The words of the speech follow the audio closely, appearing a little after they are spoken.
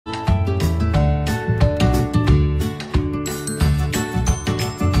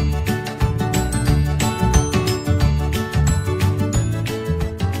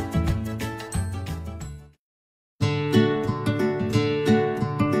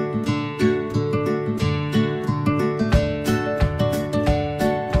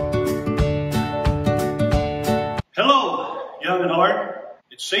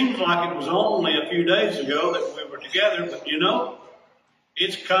Seems like it was only a few days ago that we were together, but you know,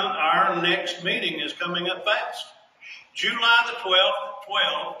 our next meeting is coming up fast. July the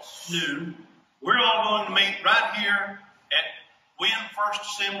 12th, 12 noon. We're all going to meet right here at Win First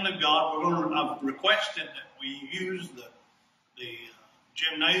Assembly of God. I've requested that we use the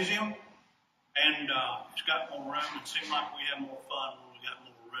gymnasium, and it's got more room. It seems like we have more fun when we got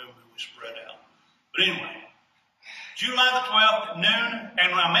more room and we spread out. But anyway, July the 12th at noon,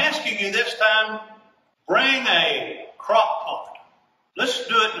 and I'm asking you this time, bring a crock pot. Let's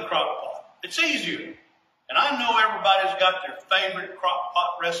do it in a crock pot. It's easier. And I know everybody's got their favorite crock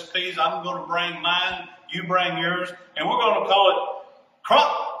pot recipes. I'm going to bring mine, you bring yours, and we're going to call it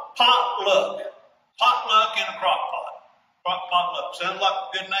crock pot luck. Potluck in a crock pot. Crock pot luck. Sounds like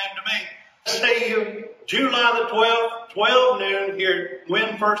a good name to me. See you July the 12th, 12 noon here at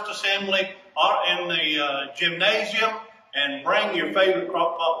Win First Assembly in the gymnasium, and bring your favorite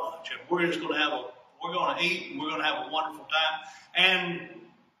crock pot lunch. And we're just going to we're going to eat, and we're going to have a wonderful time. And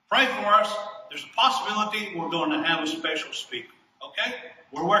pray for us. There's a possibility we're going to have a special speaker. Okay?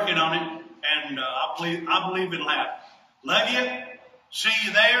 We're working on it, and I believe it'll happen. Love you. See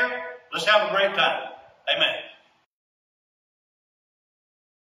you there. Let's have a great time. Amen.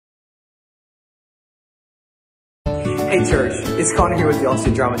 Hey church, it's Connor here with the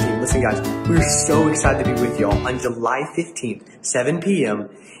All-State Drama Team. Listen guys, we're so excited to be with y'all on July 15th, 7 p.m.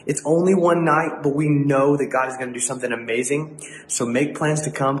 It's only one night, but we know that God is going to do something amazing. So make plans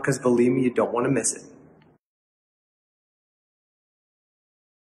to come, because believe me, you don't want to miss it.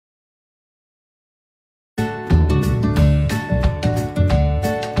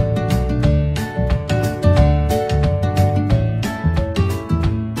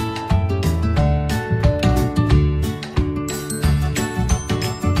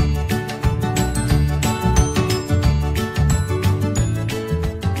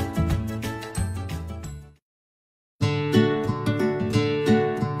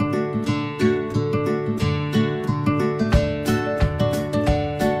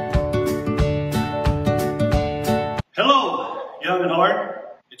 Young and hard.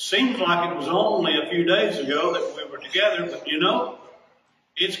 It seems like it was only a few days ago that we were together, but you know,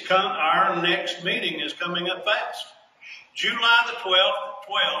 our next meeting is coming up fast. July the 12th,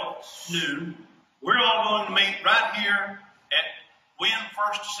 12 noon. We're all going to meet right here at Win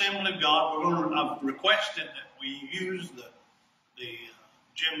First Assembly of God. I've requested that we use the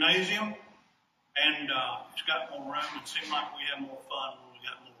gymnasium, and it's got more room. It seems like we have more fun when we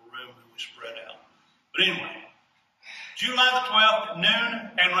got more room and we spread out. But anyway, July the 12th at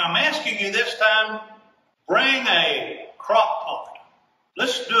noon, and I'm asking you this time, bring a crock pot.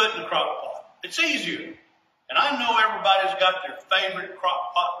 Let's do it in a crock pot. It's easier. And I know everybody's got their favorite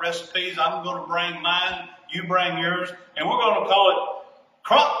crock pot recipes. I'm going to bring mine, you bring yours, and we're going to call it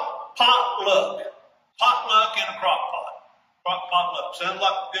crock pot luck. Potluck in a crock pot. Crock pot luck. Sounds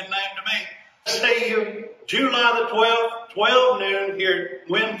like a good name to me. See you July the 12th, 12 noon here at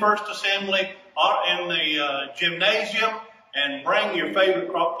Win First Assembly in the gymnasium, and bring your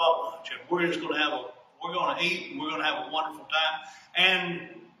favorite crock pot lunch. And we're just going to we're going to eat, and we're going to have a wonderful time. And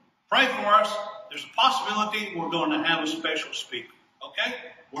pray for us. There's a possibility we're going to have a special speaker. Okay?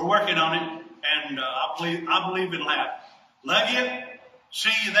 We're working on it, and I believe it'll happen. Love you.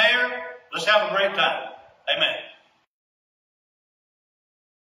 See you there. Let's have a great time. Amen.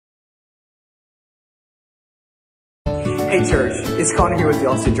 Hey church, it's Connor here with the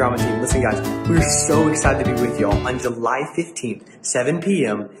All-State Drama Team. Listen guys, we're so excited to be with y'all on July 15th, 7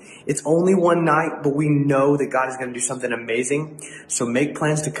 p.m. It's only one night, but we know that God is going to do something amazing. So make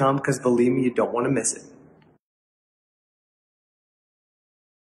plans to come, because believe me, you don't want to miss it.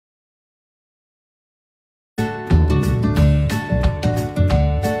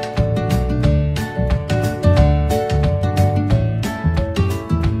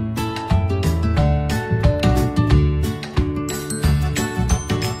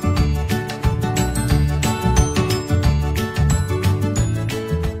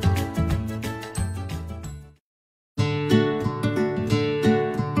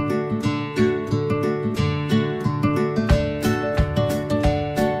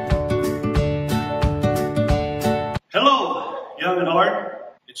 Young and hard.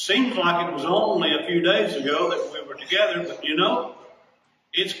 It seems like it was only a few days ago that we were together, but you know,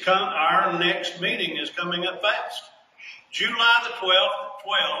 our next meeting is coming up fast. July the 12th,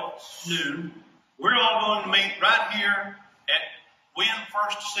 12 noon. We're all going to meet right here at Win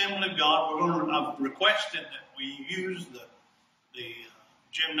First Assembly of God. I've requested that we use the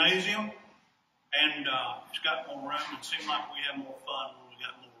gymnasium, and it's got more room. It seems like we have more fun when we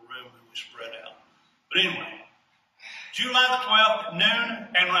got more room and we spread out. But anyway, July the 12th at noon,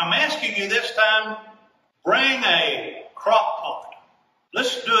 and I'm asking you this time, bring a crock pot.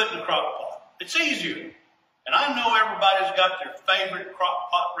 Let's do it in a crock pot. It's easier. And I know everybody's got their favorite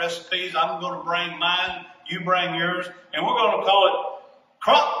crock pot recipes. I'm going to bring mine, you bring yours, and we're going to call it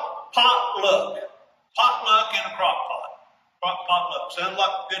crock pot luck. Potluck in a crock pot. Crock pot luck. Sounds like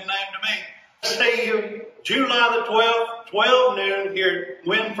a good name to me. See you July the 12th, 12 noon here at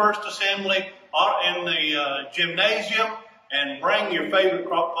Win First Assembly in the gymnasium, and bring your favorite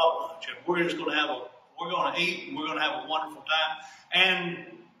crock pot lunch. And we're just going to we're going to eat, and we're going to have a wonderful time. And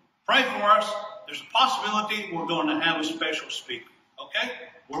pray for us. There's a possibility we're going to have a special speaker. Okay?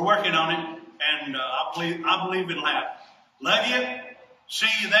 We're working on it, and I believe it'll happen. Love you. See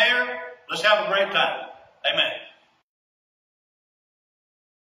you there. Let's have a great time. Amen.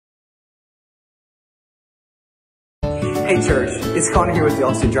 Hey church, it's Connor here with the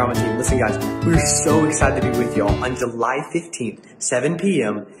Austin Drama Team. Listen guys, we're so excited to be with y'all on July 15th, 7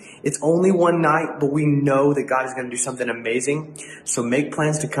 p.m. It's only one night, but we know that God is going to do something amazing. So make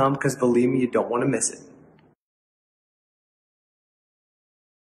plans to come, because believe me, you don't want to miss it.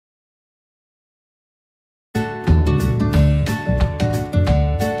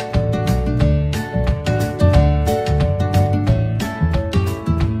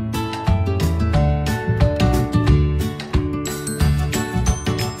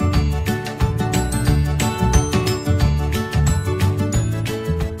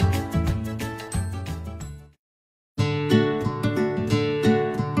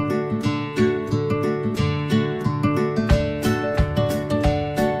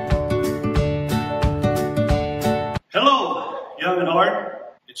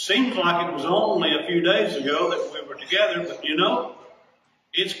 It seems like it was only a few days ago that we were together, but you know,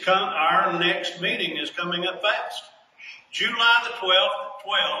 our next meeting is coming up fast. July the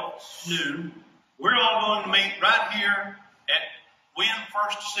 12th at 12 noon, we're all going to meet right here at Win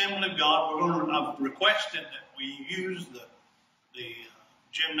First Assembly of God. I've requested that we use the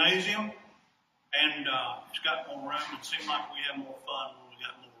gymnasium, and it's got more room. It seems like we have more fun when we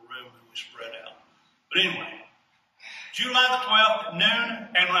got more room and we spread out. But anyway, July the 12th at noon,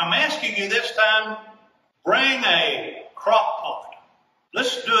 and I'm asking you this time, bring a crock pot.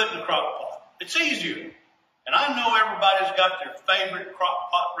 Let's do it in a crock pot. It's easier. And I know everybody's got their favorite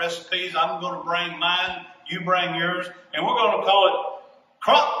crock pot recipes. I'm going to bring mine, you bring yours, and we're going to call it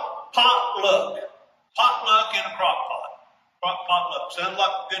crock pot luck. Potluck in a crock pot. Crock pot luck. Sounds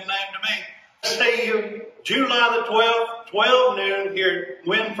like a good name to me. See you July the 12th, 12 noon here at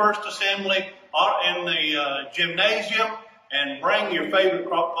Win First Assembly in the gymnasium, and bring your favorite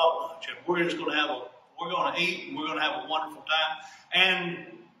crock pot lunch. And we're just going to we're going to eat, and we're going to have a wonderful time. And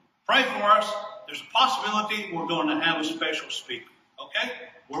pray for us. There's a possibility we're going to have a special speaker. Okay?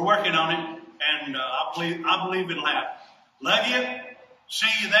 We're working on it, and I believe it'll happen. Love you. See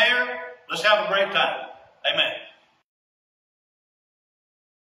you there. Let's have a great time. Amen.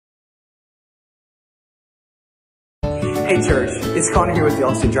 Hey church, it's Connor here with the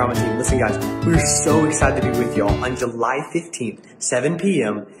Austin Drama Team. Listen guys, we're so excited to be with y'all on July 15th, 7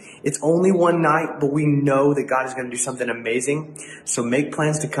 p.m. It's only one night, but we know that God is going to do something amazing. So make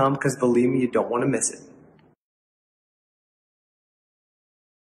plans to come, because believe me, you don't want to miss it.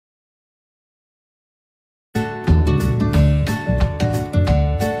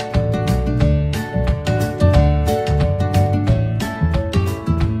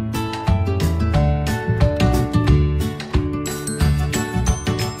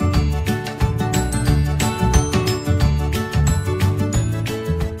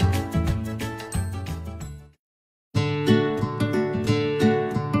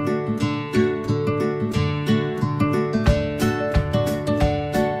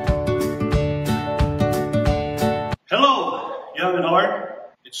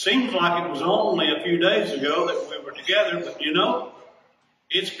 It seems like it was only a few days ago that we were together, but you know,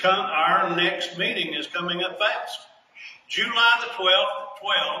 our next meeting is coming up fast. July the 12th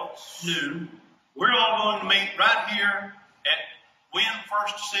at 12 noon, we're all going to meet right here at Win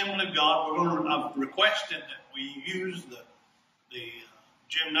First Assembly of God. I've requested that we use the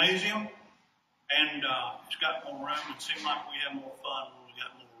gymnasium, and it's got more room. It seems like we have more fun when we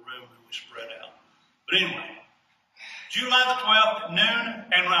got more room and we spread out. But anyway, July the 12th at noon,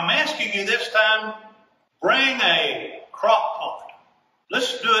 and I'm asking you this time, bring a crock pot.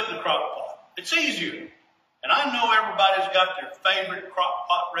 Let's do it in a crock pot. It's easier. And I know everybody's got their favorite crock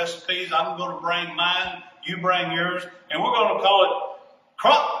pot recipes. I'm going to bring mine, you bring yours, and we're going to call it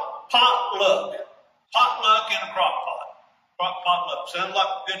crock pot luck. Potluck in a crock pot. Crock pot luck. Sounds like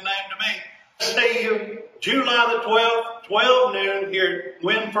a good name to me. See you July the 12th, 12 noon here at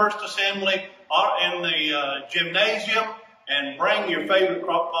Win First Assembly gymnasium and bring your favorite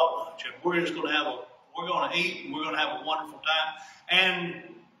crock pot lunch. And we're just going to eat and we're going to have a wonderful time. And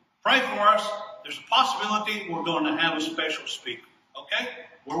pray for us. There's a possibility we're going to have a special speaker. Okay?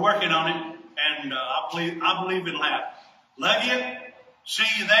 We're working on it, and I believe it'll happen. Love you. See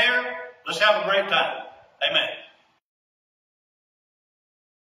you there. Let's have a great time. Amen.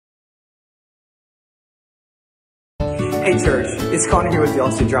 Hey church, it's Connor here with the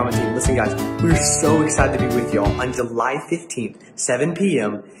Austin Drama Team. Listen guys, we're so excited to be with y'all on July 15th, 7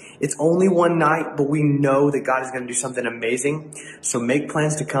 p.m. It's only one night, but we know that God is going to do something amazing. So make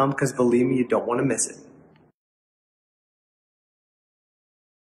plans to come, because believe me, you don't want to miss it.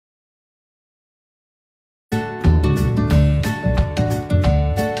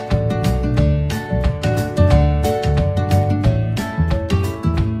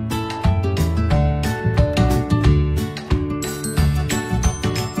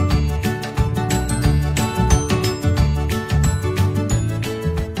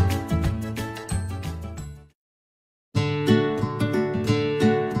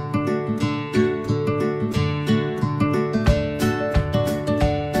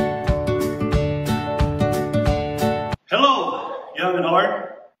 Young and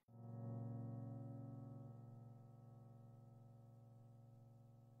hard.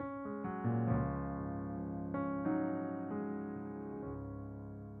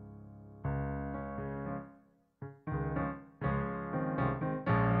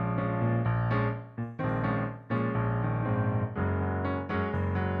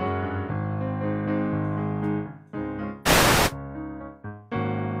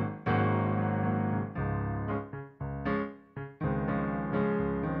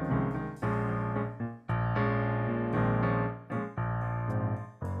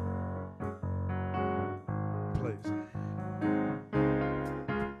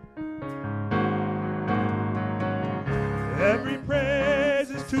 Every praise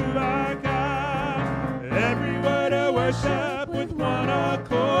is to our God. Every word of worship with one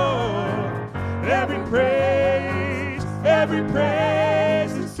accord. Every praise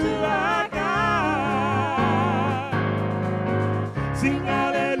is to our God. Sing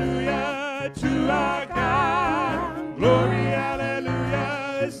hallelujah to our God. Glory,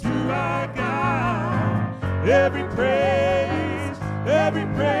 hallelujah is to our God. Every praise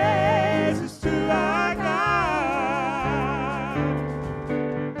is to our God.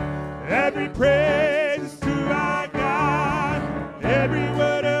 Every praise to our God. Every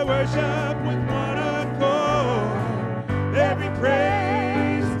word of worship with one accord. Every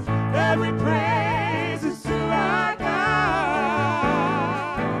praise is to our God.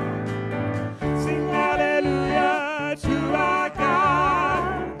 Sing hallelujah to our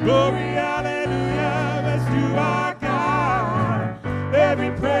God. Glory, hallelujah is to our God.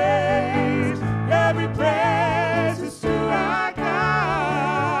 Every praise is to our God.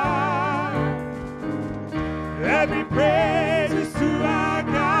 Every praise is to our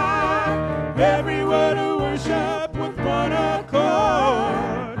God. Every word of worship with one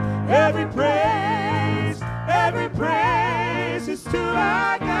accord. Every praise is to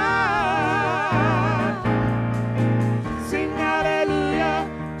our God. Sing hallelujah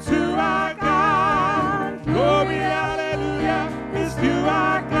to our God. Glory, hallelujah is to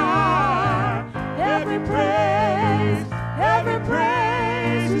our God. Every praise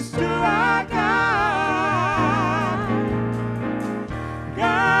is to our God.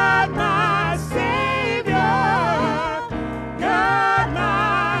 God my Savior, God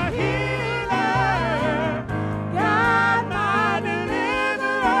my healer, God my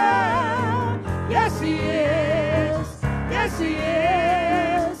deliverer. Yes He is, yes He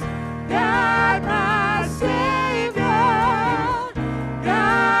is. God my Savior,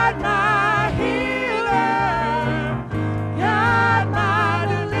 God my healer, God my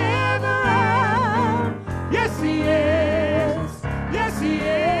deliverer. Yes He is, yes He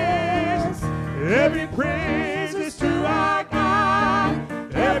is. Every praise is to our God.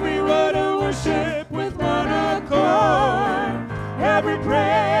 Every word of worship with one accord. Every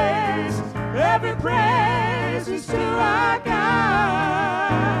praise is to our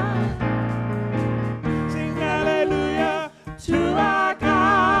God. Sing hallelujah to our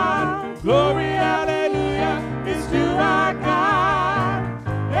God. Glory, hallelujah is to our God.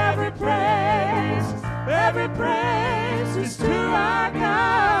 Every praise is to our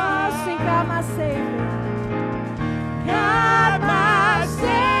God. Sing God my Savior. God my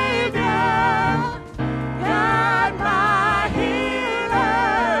Savior, God my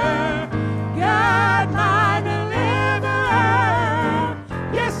healer, God my deliverer.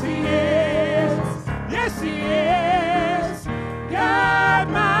 Yes He is, yes He is. God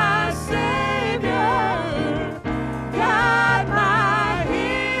my Savior.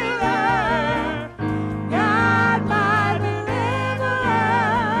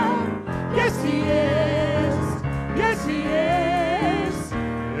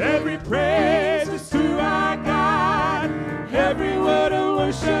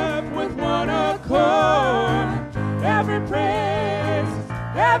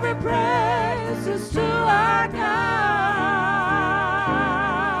 every praise is to our God.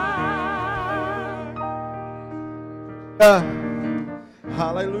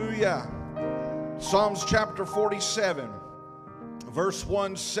 Hallelujah. Psalms chapter 47, verse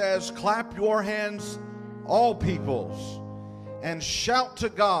 1 says, clap your hands, all peoples, and shout to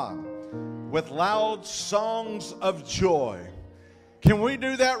God with loud songs of joy. Can we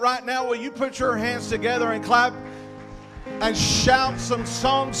do that right now? Will you put your hands together and clap and shout some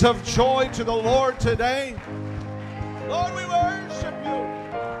songs of joy to the Lord today? Lord, we worship you.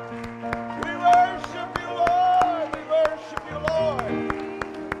 We worship you, Lord. We worship you, Lord.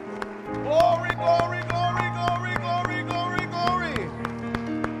 Glory, glory, glory, glory, glory, glory, glory.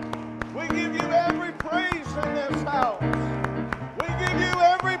 We give you every praise in this house. We give you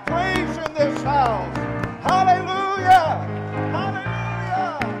every praise in this house. Hallelujah.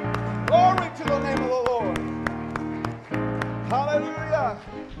 Hallelujah. Glory to the name of the Lord. Hallelujah.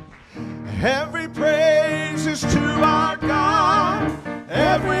 Every praise is to our God.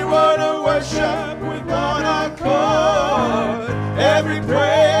 Every word of worship with one accord. Every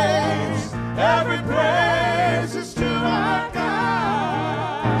praise is to our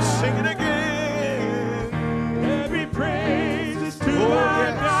God. Sing it again. Every praise is to our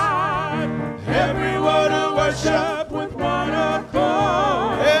yes. God. Every word of worship with one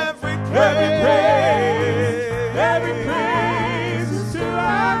accord. Every praise is to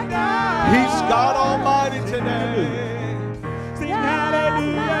our God. He's God Almighty today. Sing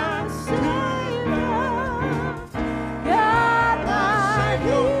hallelujah. God,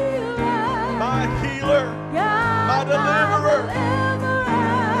 My healer, my deliverer.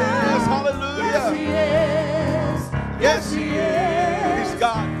 Yes, hallelujah. Yes, He is. He's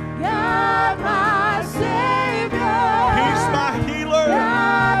God. God, my Savior. He's my healer.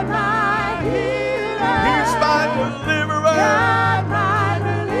 God, my healer. He's my deliverer. God, my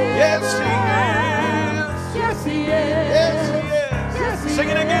deliverer. Yes, He is. Yes, He is. Yes, He is. Yes, He Sing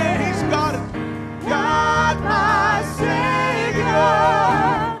it again. He's got it. God, my Savior.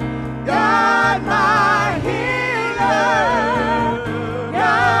 God, my healer.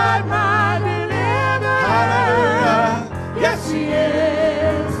 God, my deliverer. Hallelujah. Yes, He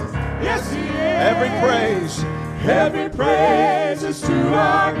is. Yes, He is. Every praise is to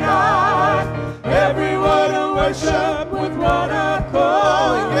our God. Every word of worship with one accord.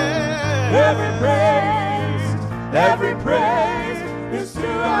 Oh, yeah. Every praise is to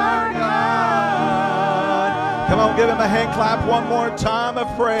our God. Come on, give Him a hand clap one more time of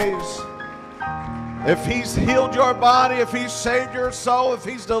praise. If He's healed your body, if He's saved your soul, if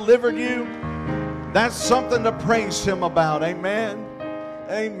He's delivered you, that's something to praise Him about. Amen.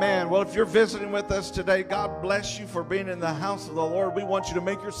 Amen. Well, if you're visiting with us today, God bless you for being in the house of the Lord. We want you to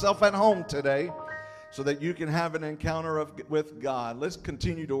make yourself at home today so that you can have an encounter with God. Let's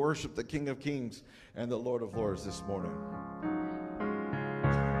continue to worship the King of Kings and the Lord of Lords this morning.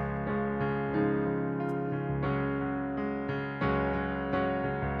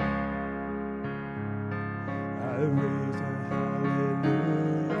 I raise a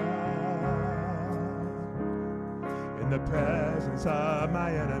hallelujah in the presence of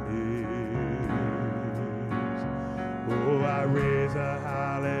my enemies. Oh, I raise a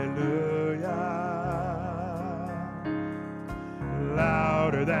hallelujah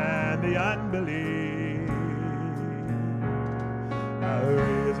louder than the unbelief. I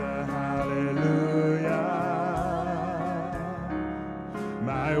raise a hallelujah.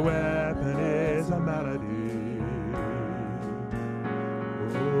 My weapon is a melody.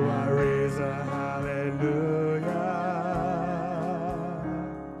 Oh, I raise a hallelujah.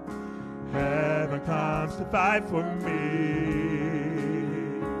 Heaven comes to fight for me.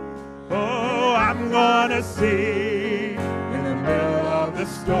 Oh, I'm gonna sing in the middle of the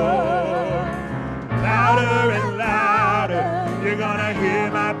storm. Louder and louder, you're gonna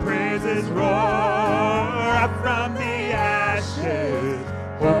hear my praises roar. Up from the ashes,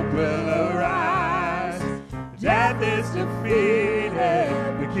 hope will arise. Death is defeated,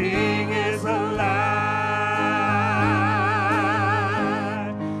 the King is alive.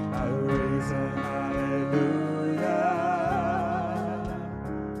 I raise a hallelujah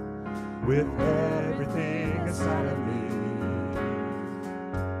with everything inside of me.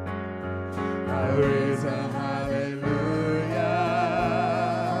 I raise a hallelujah.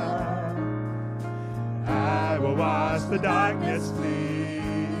 I will watch the darkness flee.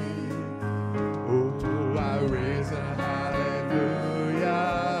 Oh, I raise a hallelujah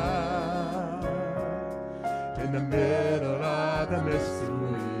in the middle of the mystery.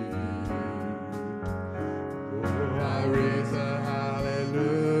 Oh, I raise a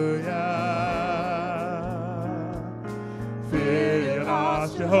hallelujah. Fear you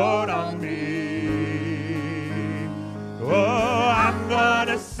lost your hold on me. Oh, I'm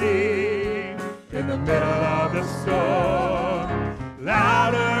gonna sing in the middle of the storm.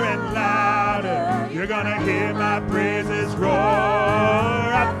 Louder and louder, you're gonna hear my praises roar.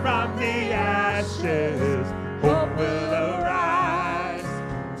 Up from the ashes, hope will arise.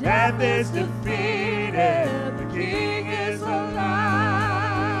 Death is defeated, the King is alive.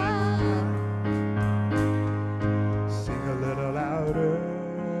 Sing a little louder.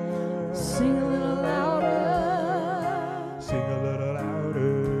 Sing a little louder. Sing a little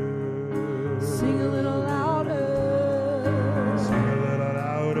louder. Sing a little louder. Sing a little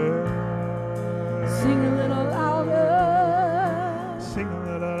louder. Sing a little louder. Sing a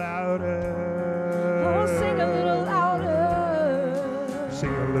little louder. Oh, sing a little louder.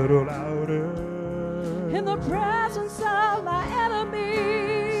 Sing a little louder. In the presence of my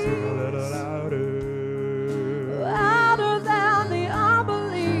enemies. Sing a little louder. Louder than the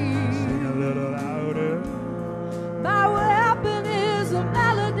unbelief. Sing a little louder. My weapon is a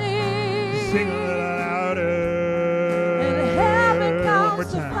melody. Sing a little louder. And heaven One comes more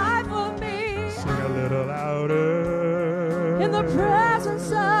to time. fight for me. Sing a little louder. In the presence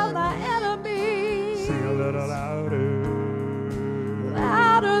of my enemies. Sing a little louder.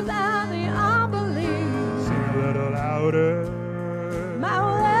 Louder than the unbelief. Sing a little louder. My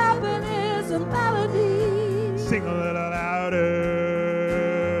weapon is a melody. Sing a little louder.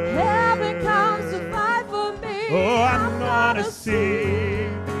 Heaven comes to fight for me. Oh, I'm gonna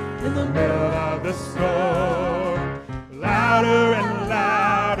sing in the middle of the storm. Louder and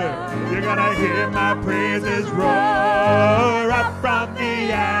louder, you're gonna hear my praises roar. Up from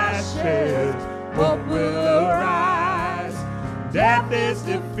the ashes, hope will arise. Death is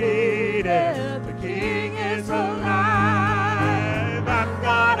defeated, the King is alive. I'm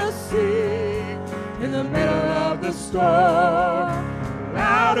gonna sing in the middle of the storm.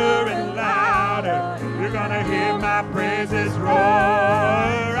 Louder and louder, you're gonna hear my praises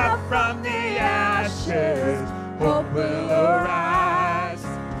roar. Up from the ashes, hope will arise.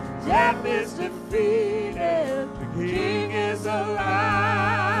 Death is defeated, the King is alive.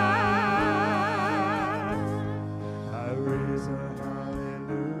 I raise a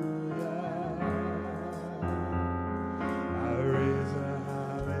hallelujah. I raise a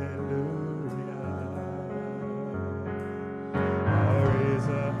hallelujah. I raise a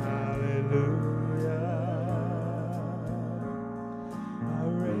hallelujah. I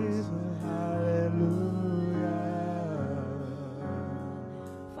raise a hallelujah.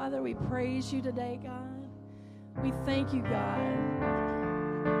 Father, we praise you today, God. We thank you, God,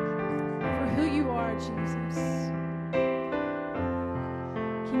 for who you are, Jesus.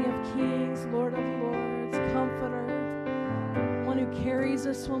 King of kings, Lord of lords, comforter, one who carries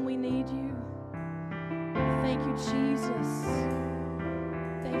us when we need you. Thank you, Jesus.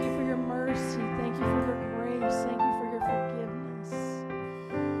 Thank you for your mercy. Thank you for your grace. Thank you for your forgiveness.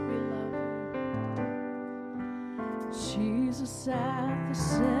 We love you. Jesus at the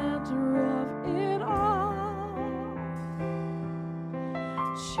center of it all.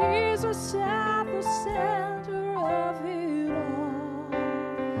 Jesus at the center of it all.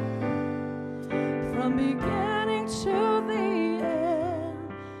 From beginning to the end,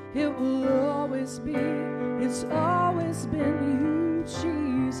 it will always be, it's always been you,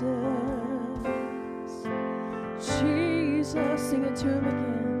 Jesus. Jesus, sing it to him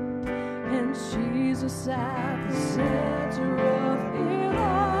again. And Jesus at the center of it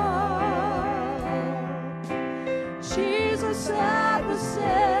all. Jesus at the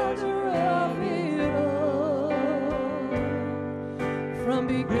center of it all. From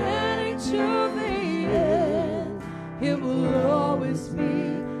beginning to the end, it will always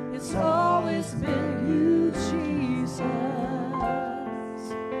be, it's always been you, Jesus.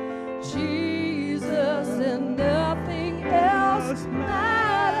 Jesus, and nothing else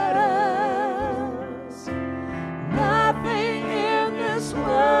matters. Nothing in this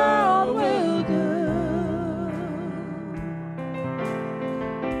world will do.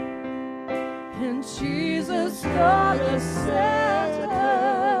 And Jesus, you're the center,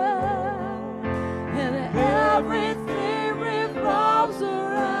 and everything revolves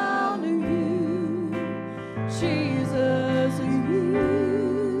around you. Jesus, you.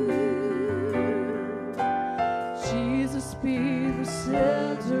 Jesus, be the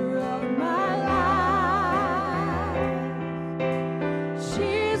center of my life.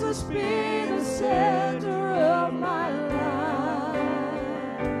 Jesus, be the center of my life.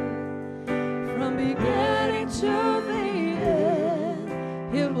 From beginning to the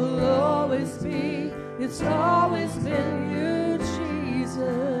end, it will always be, it's always been you, Jesus.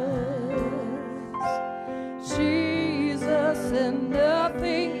 Jesus, and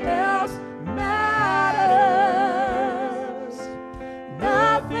nothing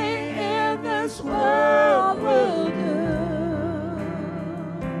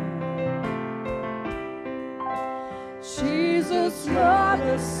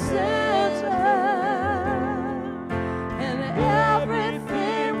center, and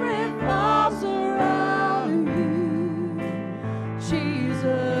everything revolves around you.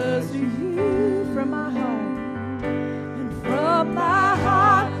 Jesus, you from my heart, and from my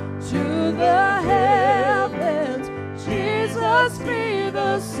heart to the heavens. Jesus, be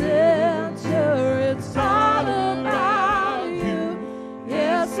the center. It's all about you.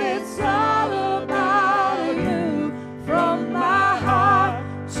 Yes, it's all about you. From my heart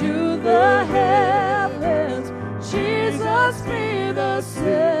to the heavens. Jesus, be the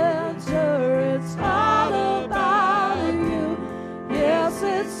center. It's all about you. Yes,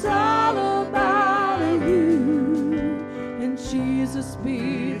 it's all about you. And Jesus,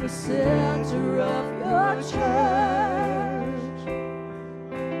 be the center of your church.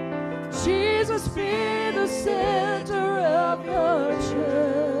 Jesus, be the center of your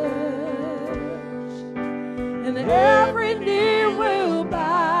church. And every knee will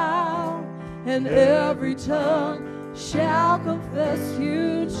bow, and every tongue shall confess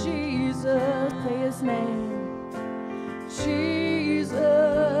you, Jesus. Say his name. Jesus,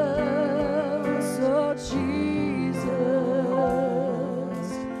 oh Jesus,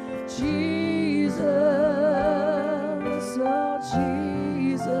 Jesus, oh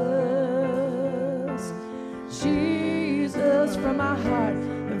Jesus, Jesus, from my heart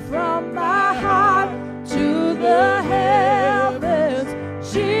and from my heart to the heavens.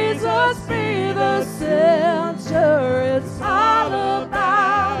 Jesus, be the center. It's all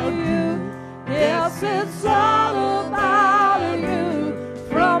about you. Yes, it's all about you.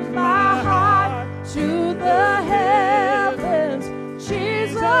 From my heart to the heavens.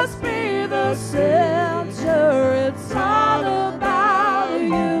 Jesus, be the center. It's all about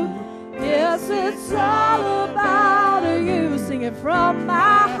you. Yes, it's all about you. Sing it. From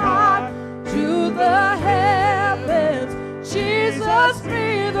my heart to the heavens. Jesus,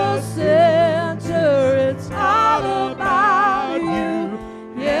 be the center. It's all about you.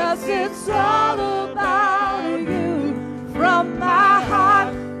 Yes, it's all about you. From my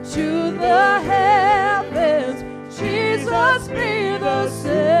heart to the heavens. Jesus, be the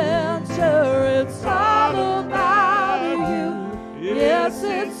center. It's all about you. Yes,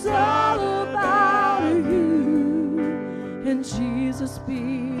 it's all about you. And Jesus,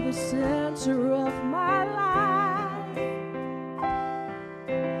 be the center of my life.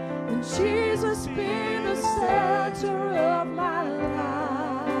 And Jesus, be the center of my life.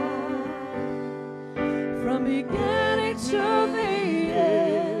 From beginning to the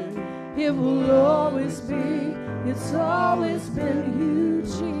end, it will always be. It's always been you,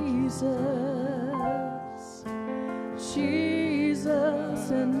 Jesus.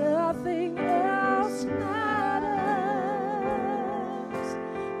 Jesus, and nothing else matters.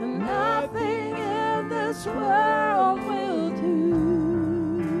 And nothing in this world will do.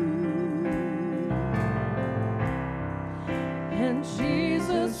 And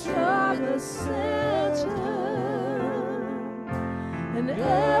Jesus, you're the center. And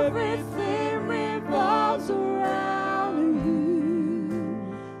everything revolves around you.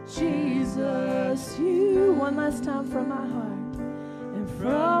 Jesus, you. One last time from my heart. And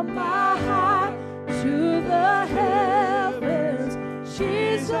from my heart to the heavens.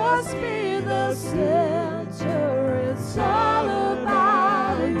 Jesus, be the center. It's all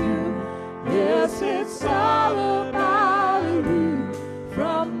about you. Yes, it's all about you.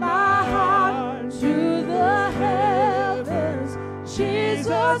 From my heart to the heavens.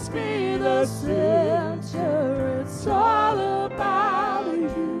 Jesus, be the center. It's all about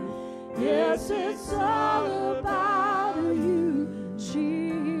you. Yes, it's all about you,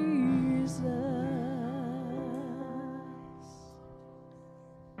 Jesus.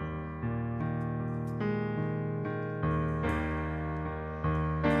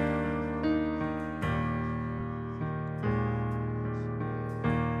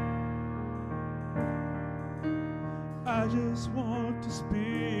 I just want to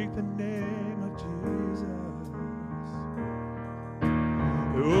speak the name of Jesus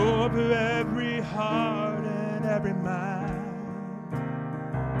over every heart and every mind.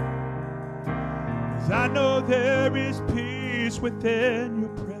 'Cause I know there is peace within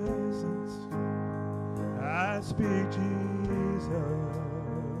your presence. I speak Jesus.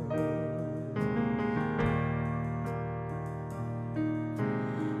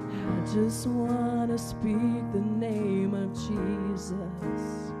 I just want to speak the name of Jesus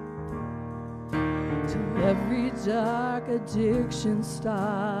till every dark addiction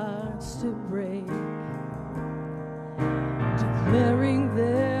starts to break, declaring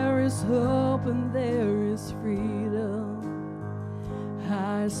there is hope and there is freedom.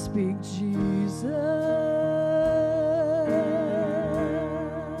 I speak Jesus.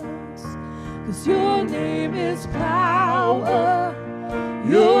 'cause your name is power,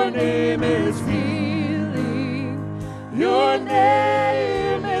 your name is healing, your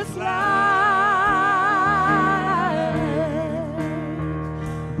name is life.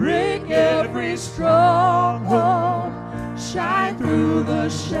 Break every stronghold, shine through the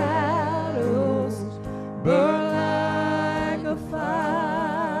shadows, burn like a fire.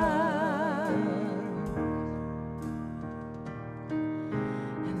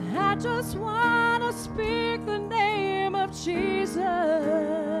 And I just want to speak the name of Jesus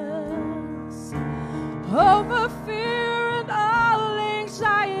over fear and all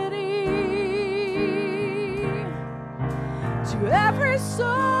anxiety. To every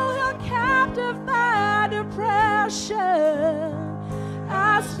soul held captive by depression,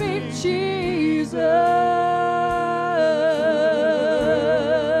 I speak Jesus,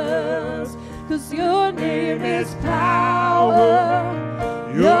 'cause your name is power,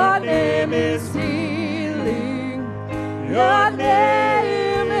 your name is healing, your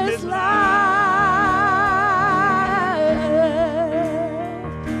name is life.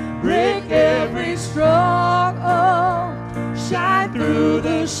 Break every stronghold, shine through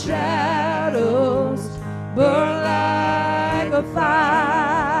the shadows, burn like a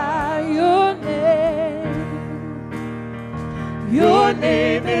fire. Your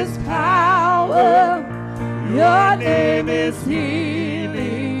name is power, your name is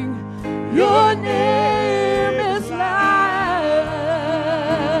healing, your name is life.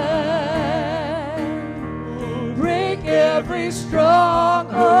 Break every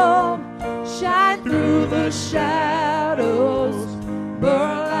stronghold, shine through the shadows,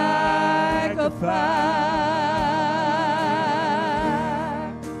 burn like a fire.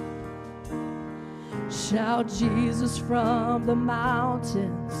 Shout Jesus from the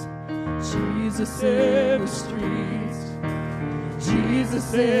mountains, Jesus in the streets,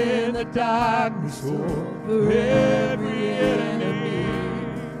 Jesus in the darkness over every enemy.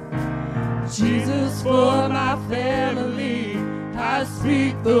 Jesus for my family, I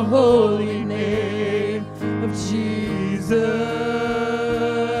speak the holy name of Jesus.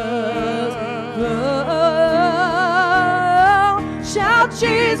 Shout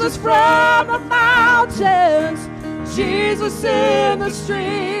Jesus from the mountains, Jesus in the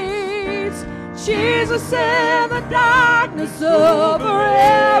streets, Jesus in the darkness over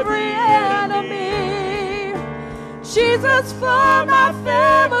every enemy. Jesus for my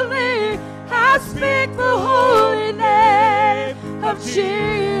family, I speak the holy name of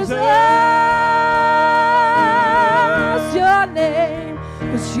Jesus. Your name,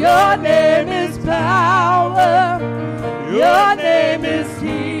 'cause your name is power, your name is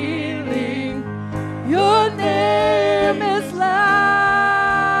healing, your name is life.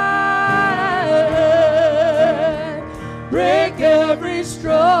 Break every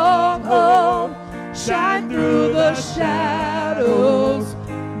stronghold, shine through the shadows,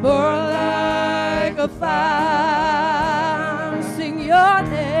 burn like a fire. Sing your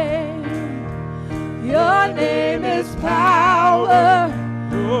name is power,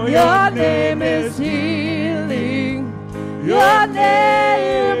 your name is healing, your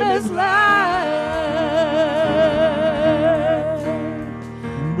name is life.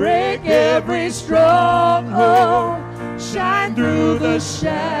 Break every stronghold, shine through the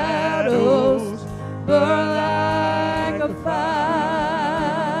shadows, burn like a fire.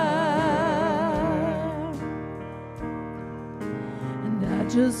 And I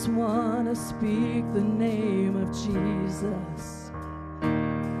just want to speak the name of Jesus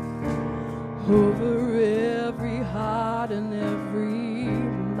over every heart and every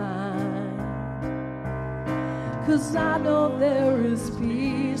mind, 'cause I know there is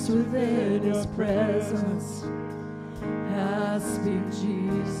peace within His presence. I speak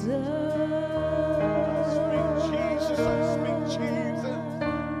Jesus. Jesus, I speak Jesus.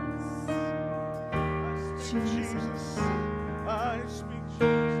 Jesus. I speak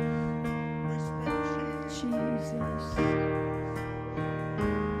Jesus. We speak Jesus. Jesus.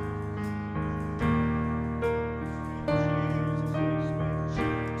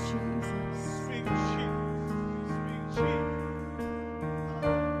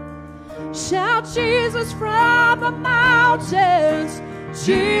 Shout Jesus from the mountains,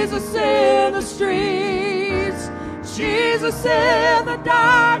 Jesus in the streets, Jesus in the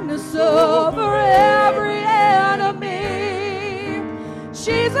darkness over every enemy.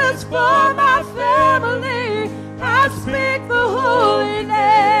 Jesus for my family, I speak the holy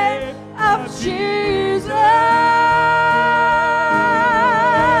name of Jesus.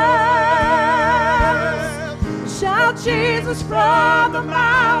 Shout Jesus from the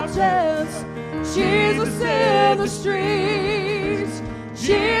mountains, Jesus in the streets,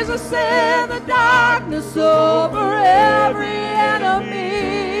 Jesus in the darkness over every enemy.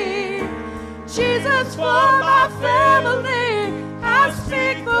 Jesus for my family, I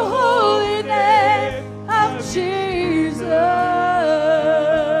speak the holy name of Jesus.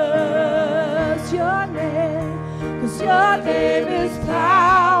 Your name, 'cause your name is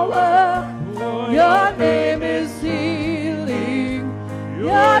power. Your name is healing.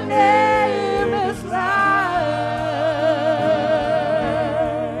 Your name is life.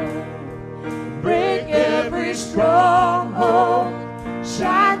 Break every stronghold.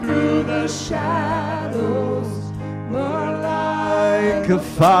 Shine through the shadows. Burn like a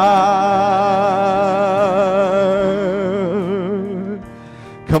fire.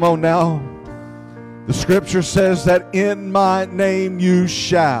 Come on now. The scripture says that in my name you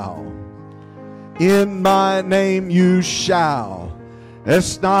shall. In my name you shall.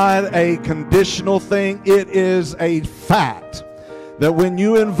 It's not a conditional thing. It is a fact. That when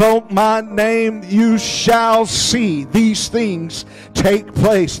you invoke my name, you shall see these things take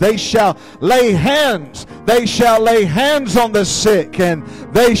place. They shall lay hands. They shall lay hands on the sick and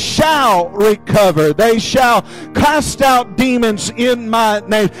they shall recover. They shall cast out demons in my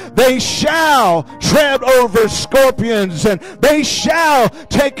name. They shall tread over scorpions and they shall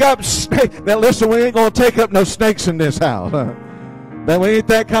take up snakes. Now listen, we ain't going to take up no snakes in this house. That we ain't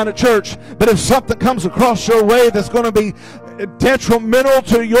that kind of church. But if something comes across your way that's going to be detrimental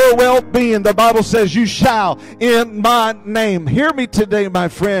to your well-being, the Bible says you shall in my name. Hear me today, my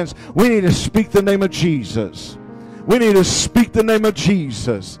friends. We need to speak the name of Jesus. We need to speak the name of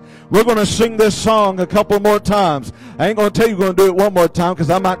Jesus. We're going to sing this song a couple more times. I ain't going to tell you we're going to do it one more time because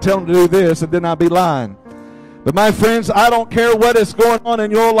I might tell them to do this and then I'll be lying. But my friends, I don't care what is going on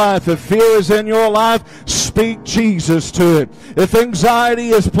in your life. If fear is in your life, speak Jesus to it. If anxiety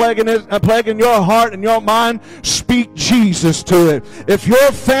is plaguing your heart and your mind, speak Jesus to it. If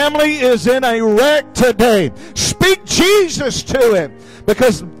your family is in a wreck today, speak Jesus to it.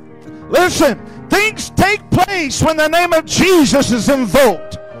 Because, listen, things take place when the name of Jesus is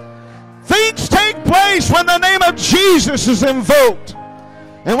invoked. Things take place when the name of Jesus is invoked.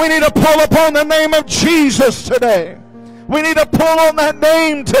 And we need to pull upon the name of Jesus today. We need to pull on that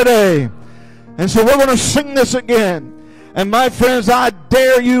name today. And so we're going to sing this again. And my friends, I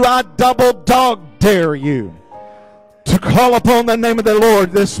dare you, I double dog dare you to call upon the name of the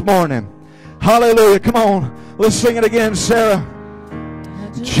Lord this morning. Hallelujah. Come on. Let's sing it again, Sarah.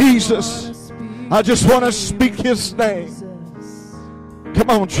 Jesus. I just want to speak his name. Come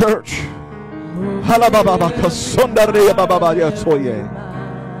on, church.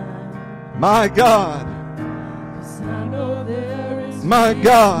 My God. My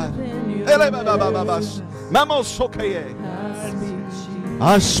God.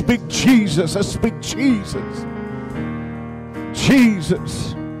 I speak Jesus. I speak Jesus.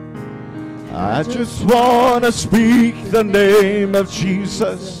 Jesus. I just want to speak the name of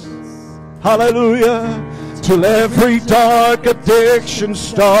Jesus. Hallelujah. Till every dark addiction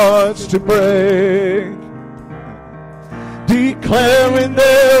starts to break. Declaring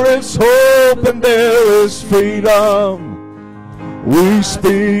there is hope and there is freedom. We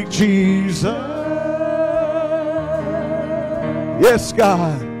speak Jesus. Yes,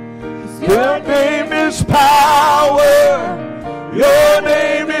 God. Your name is power. Your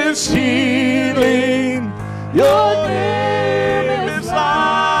name is healing. Your name is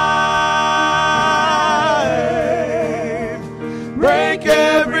life. Break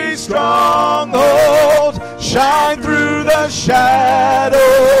every stronghold. Shine through the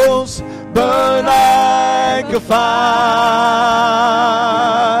shadows. Burn like a fire.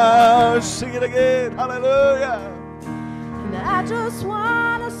 Sing it again. Hallelujah. And I just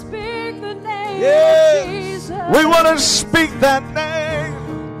want to speak the name Yes. of Jesus. We want to speak that name.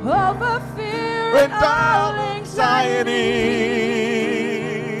 Over fear And and all anxiety.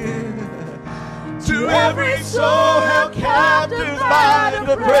 To every soul held captive by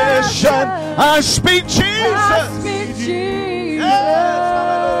depression, I speak Jesus. I speak Jesus.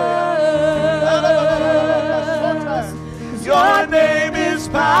 Your name is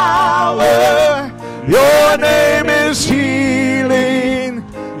power. Your name is healing.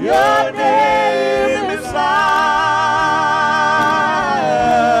 Your name is life.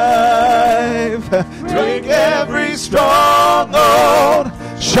 Break every stronghold.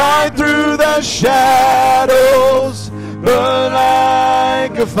 Shine through the shadows. Burn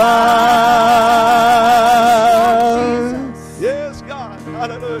like a fire. Yes, God.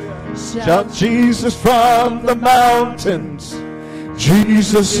 Hallelujah. Shout Jesus from the mountains.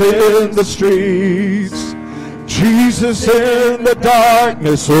 Jesus in the streets. Jesus in the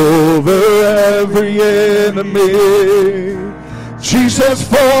darkness over every enemy. Jesus,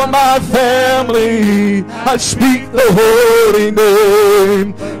 for my family, I speak the holy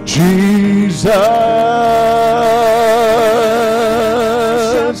name, Jesus.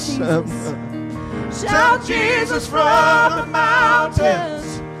 Shout Jesus from the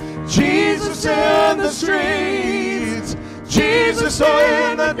mountains, Jesus in the streets, Jesus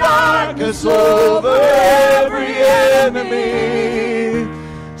in the darkness over every enemy.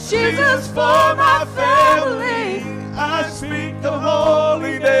 Jesus for my family, I speak the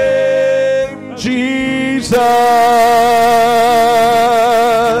holy name, Jesus.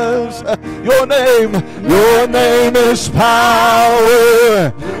 Your name is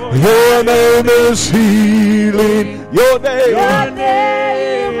power. Your name is healing. Your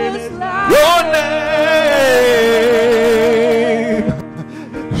name is life. Your name.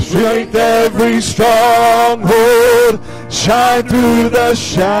 Strength every stronghold. Shine through the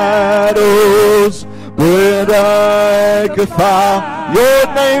shadows. Burn like a fire.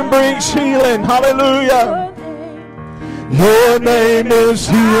 Your name brings healing. Hallelujah. Your name is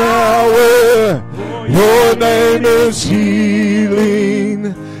Yahweh. Your name is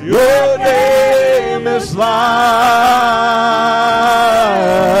healing. Your name is life.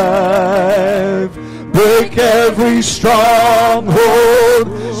 Break every stronghold.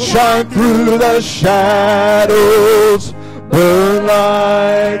 Shine through the shadows. Burn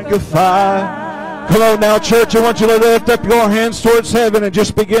like a fire. Come on now, church. I want you to lift up your hands towards heaven and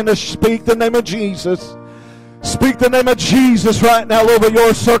just begin to speak the name of Jesus. Speak the name of Jesus right now over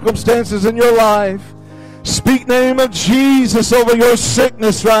your circumstances in your life. Speak the name of Jesus over your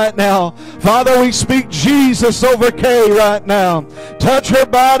sickness right now. Father, we speak Jesus over Kay right now. Touch her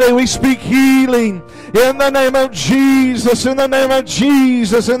body. We speak healing in the name of Jesus, in the name of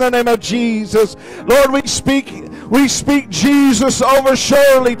Jesus, in the name of Jesus. Lord, we speak Jesus over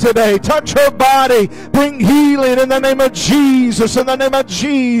Shirley today. Touch her body. Bring healing in the name of Jesus, in the name of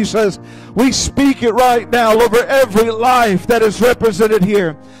Jesus. We speak it right now over every life that is represented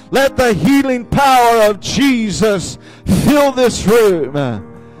here. Let the healing power of Jesus fill this room.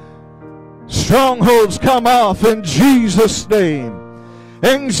 Strongholds come off in Jesus' name.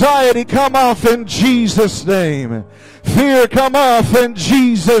 Anxiety come off in Jesus' name. Fear come off in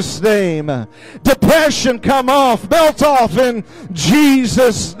Jesus' name. Depression come off, melt off in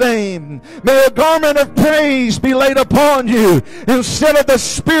Jesus' name. May a garment of praise be laid upon you instead of the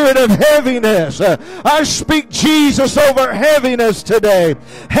spirit of heaviness. I speak Jesus over heaviness today.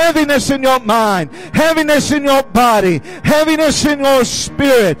 Heaviness in your mind, heaviness in your body, heaviness in your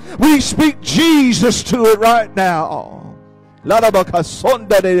spirit. We speak Jesus to it right now.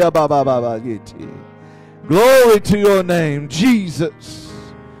 Glory to your name, Jesus.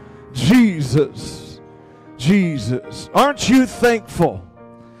 Jesus. Jesus. Aren't you thankful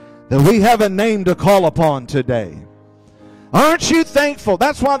that we have a name to call upon today? Aren't you thankful?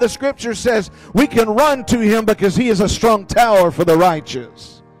 That's why the scripture says we can run to him because he is a strong tower for the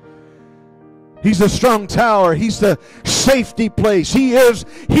righteous. He's a strong tower. He's the safety place. He is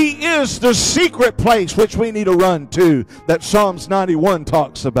the secret place which we need to run to that Psalms 91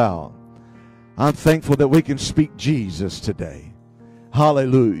 talks about. I'm thankful that we can speak Jesus today.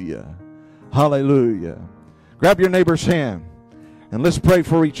 Hallelujah. Hallelujah. Grab your neighbor's hand and let's pray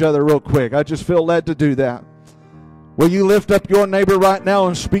for each other real quick. I just feel led to do that. Will you lift up your neighbor right now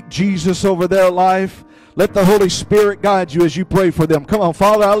and speak Jesus over their life? Let the Holy Spirit guide you as you pray for them. Come on,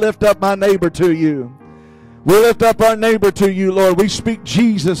 Father, I lift up my neighbor to you. We lift up our neighbor to you, Lord. We speak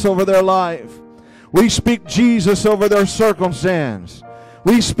Jesus over their life. We speak Jesus over their circumstance.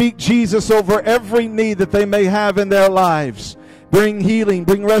 We speak Jesus over every need that they may have in their lives. Bring healing,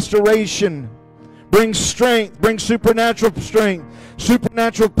 bring restoration, bring strength, bring supernatural strength,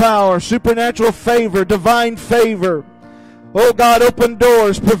 supernatural power, supernatural favor, divine favor. Oh God, open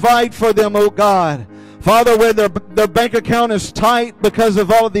doors, provide for them, oh God. Father, where their bank account is tight because of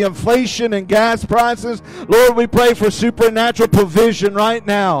all of the inflation and gas prices, Lord, we pray for supernatural provision right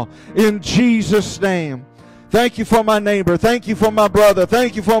now in Jesus' name. Thank you for my neighbor. Thank you for my brother.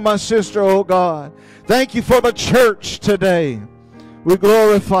 Thank you for my sister, oh God. Thank you for the church today. We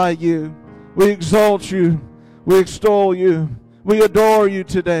glorify you. We exalt you. We extol you. We adore you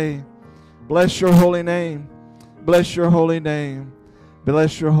today. Bless your holy name. Bless your holy name.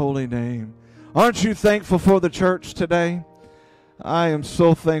 Bless your holy name. Aren't you thankful for the church today? I am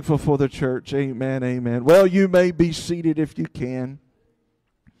so thankful for the church. Amen, amen. Well, you may be seated if you can.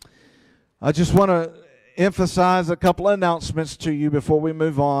 I just want to emphasize a couple of announcements to you before we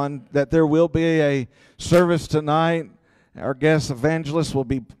move on, that there will be a service tonight. Our guest evangelist will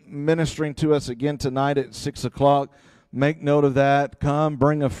be ministering to us again tonight at 6 o'clock. Make note of that. Come,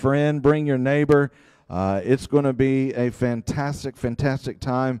 bring a friend, bring your neighbor. It's going to be a fantastic, fantastic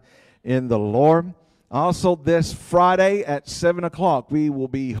time in the Lord. Also, this Friday at 7 o'clock, we will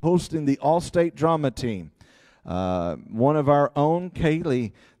be hosting the All-State Drama Team. One of our own,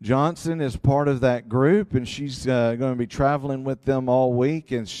 Kaylee Johnson, is part of that group, and she's going to be traveling with them all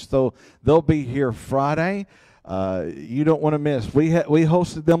week, and so they'll be here Friday. You don't want to miss. We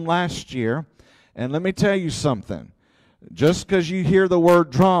hosted them last year, and let me tell you something. Just because you hear the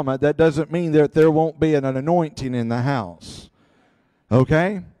word drama, that doesn't mean that there won't be an anointing in the house.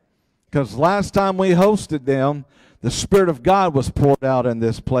 Okay? Because last time we hosted them, the Spirit of God was poured out in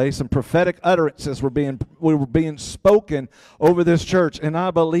this place, and prophetic utterances were being spoken over this church, and I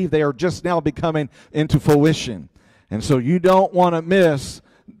believe they are just now becoming into fruition. And so you don't want to miss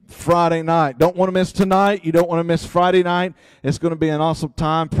Friday night. Don't want to miss tonight. You don't want to miss Friday night. It's going to be an awesome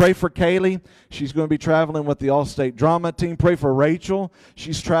time. Pray for Kaylee. She's going to be traveling with the All-State Drama Team. Pray for Rachel.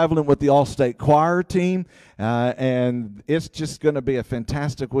 She's traveling with the All-State Choir Team. And it's just going to be a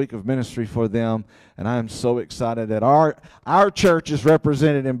fantastic week of ministry for them. And I am so excited that our church is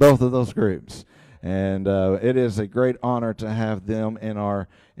represented in both of those groups. And it is a great honor to have them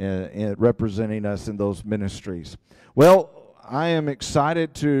in representing us in those ministries. Well, I am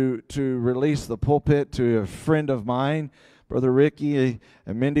excited to release the pulpit to a friend of mine. Brother Ricky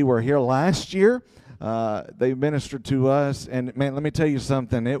and Mindy were here last year. They ministered to us, and man, let me tell you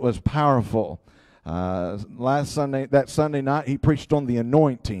something. It was powerful. That Sunday night, he preached on the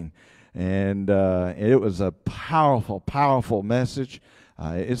anointing, and it was a powerful, powerful message.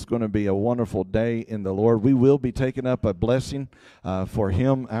 It's going to be a wonderful day in the Lord. We will be taking up a blessing for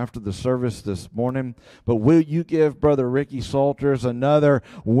him after the service this morning. But will you give Brother Ricky Salters another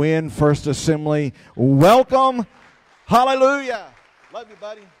Win First Assembly welcome? Hallelujah. Love you,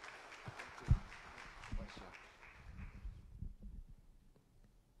 buddy.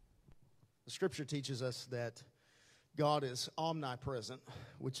 The Scripture teaches us that God is omnipresent,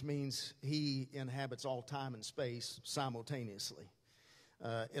 which means He inhabits all time and space simultaneously.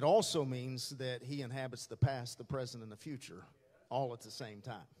 It also means that He inhabits the past, the present, and the future all at the same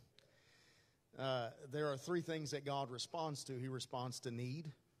time. There are three things that God responds to. He responds to need,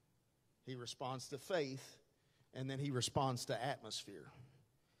 He responds to faith, and then He responds to atmosphere.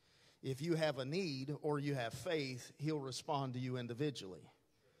 If you have a need or you have faith, He'll respond to you individually.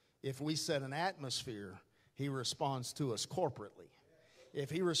 If we set an atmosphere, He responds to us corporately. If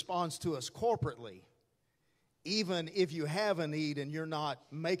He responds to us corporately, even if you have a need and you're not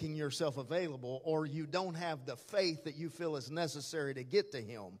making yourself available, or you don't have the faith that you feel is necessary to get to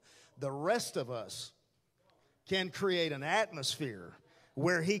Him, the rest of us can create an atmosphere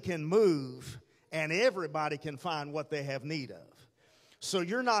where He can move and everybody can find what they have need of. So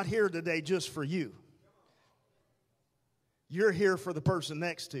you're not here today just for you. You're here for the person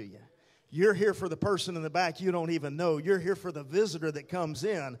next to you. You're here for the person in the back you don't even know. You're here for the visitor that comes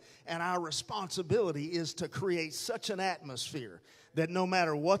in. And our responsibility is to create such an atmosphere that no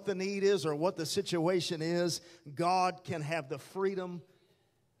matter what the need is or what the situation is, God can have the freedom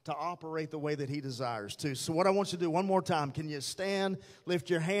to operate the way that He desires to. So what I want you to do one more time, can you stand, lift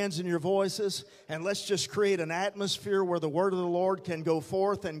your hands and your voices, and let's just create an atmosphere where the word of the Lord can go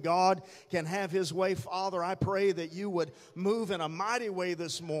forth and God can have His way. Father, I pray that you would move in a mighty way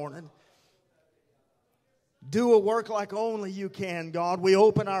this morning. Do a work like only you can, God. We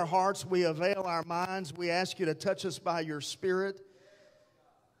open our hearts. We avail our minds. We ask you to touch us by your Spirit.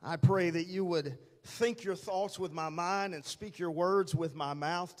 I pray that you would think your thoughts with my mind and speak your words with my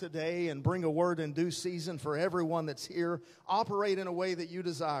mouth today and bring a word in due season for everyone that's here. Operate in a way that you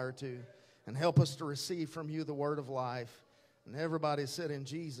desire to and help us to receive from you the word of life. And everybody said in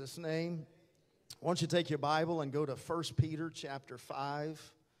Jesus' name. Why don't you take your Bible and go to 1 Peter chapter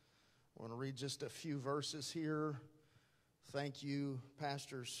 5. I want to read just a few verses here. Thank you,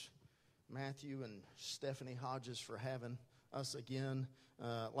 Pastors Matthew and Stephanie Hodges, for having us again.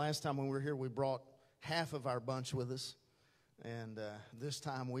 Last time when we were here, we brought half of our bunch with us, and this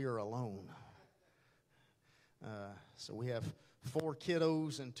time we are alone. So we have 4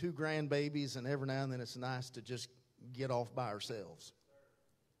 kiddos and 2 grandbabies, and every now and then it's nice to just get off by ourselves.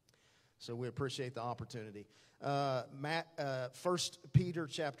 So we appreciate the opportunity. 1 Peter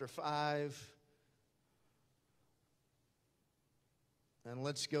chapter 5. And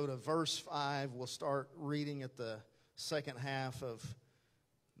let's go to verse 5. We'll start reading at the second half of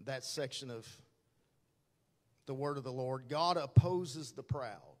that section of the word of the Lord. God opposes the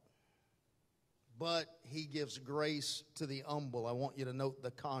proud, but He gives grace to the humble. I want you to note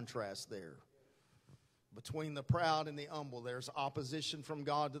the contrast there. Between the proud and the humble, there's opposition from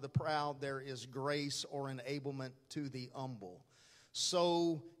God to the proud. There is grace or enablement to the humble.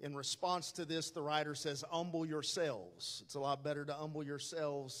 So, in response to this, the writer says, humble yourselves. It's a lot better to humble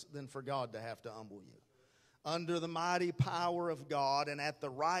yourselves than for God to have to humble you. Under the mighty power of God, and at the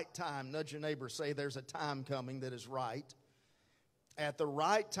right time, nudge your neighbor, say there's a time coming that is right. At the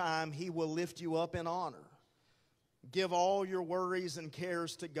right time, He will lift you up in honor. Give all your worries and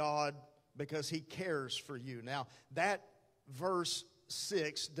cares to God because He cares for you. Now, that verse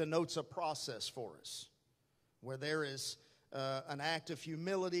 6 denotes a process for us where there is an act of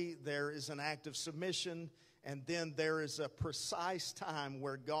humility, there is an act of submission, and then there is a precise time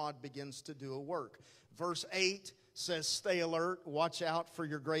where God begins to do a work. Verse 8 says, stay alert, watch out for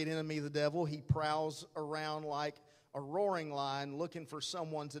your great enemy, the devil. He prowls around like a roaring lion looking for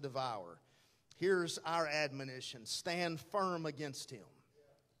someone to devour. Here's our admonition. Stand firm against him.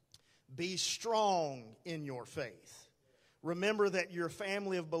 Be strong in your faith. Remember that your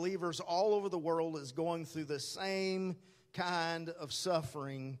family of believers all over the world is going through the same kind of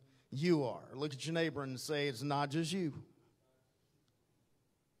suffering you are. Look at your neighbor and say, it's not just you.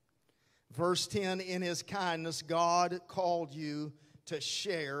 Verse 10, in His kindness, God called you to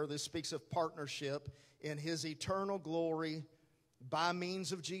share, this speaks of partnership, in His eternal glory by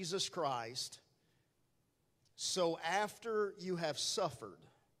means of Jesus Christ. So after you have suffered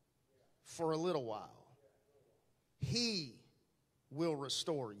for a little while, He will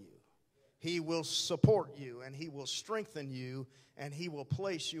restore you. He will support you, and He will strengthen you, and He will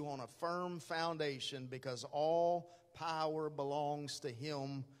place you on a firm foundation, because all power belongs to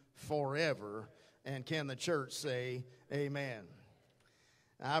Him forever. And can the church say amen?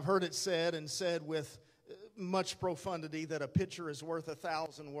 Now, I've heard it said, and said with much profundity, that a picture is worth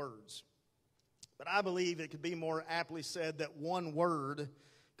 1,000 words. But I believe it could be more aptly said that one word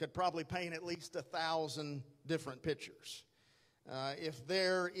could probably paint at least 1,000 different pictures. If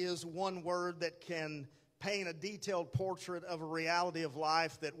there is one word that can paint a detailed portrait of a reality of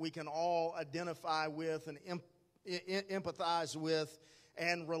life that we can all identify with and empathize with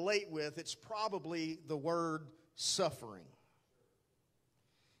and relate with, it's probably the word suffering.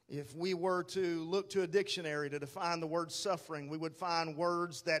 If we were to look to a dictionary to define the word suffering, we would find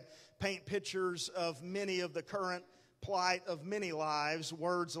words that paint pictures of many of the current plight of many lives.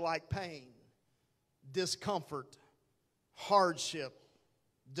 Words like pain, discomfort, hardship,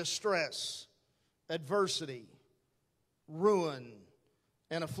 distress, adversity, ruin,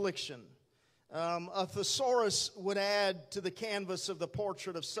 and affliction. A thesaurus would add to the canvas of the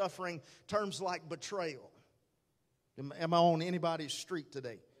portrait of suffering terms like betrayal. Am I on anybody's street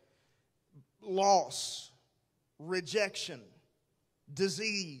today? Loss, rejection,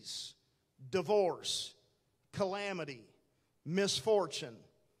 disease, divorce, calamity, misfortune,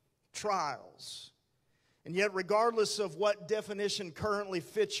 trials. And yet, regardless of what definition currently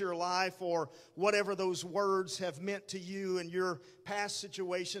fits your life, or whatever those words have meant to you in your past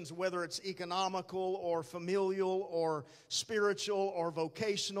situations, whether it's economical or familial or spiritual or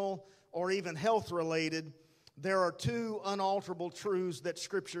vocational or even health related, there are two unalterable truths that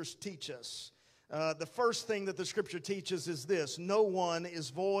scriptures teach us. The first thing that the scripture teaches is this: no one is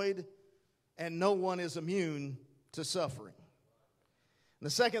void and no one is immune to suffering. And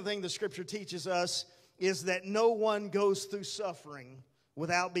the second thing the scripture teaches us is that no one goes through suffering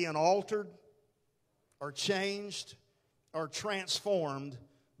without being altered or changed or transformed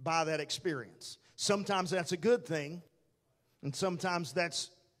by that experience. Sometimes that's a good thing, and sometimes that's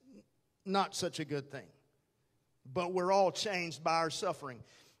not such a good thing. But we're all changed by our suffering.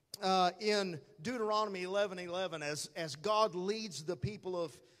 In Deuteronomy 11:11, as God leads the people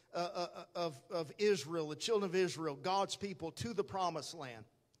of Israel, the children of Israel, God's people, to the promised land,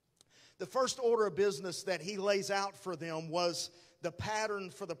 the first order of business that He lays out for them was the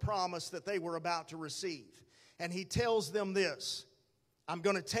pattern for the promise that they were about to receive. And He tells them this: I'm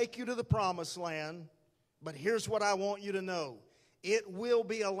going to take you to the promised land, but here's what I want you to know. It will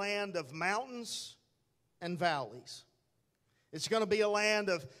be a land of mountains and valleys. It's going to be a land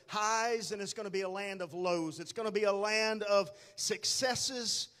of highs, and it's going to be a land of lows. It's going to be a land of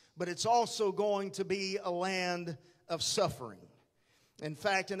successes, but it's also going to be a land of suffering. In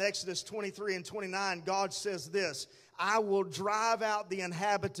fact, in Exodus 23 and 29, God says this: I will drive out the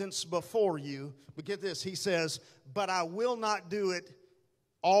inhabitants before you. But get this, He says, but I will not do it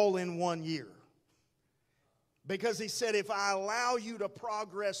all in 1 year. Because He said, if I allow you to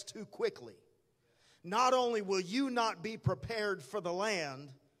progress too quickly, not only will you not be prepared for the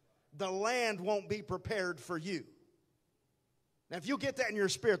land won't be prepared for you. Now, if you get that in your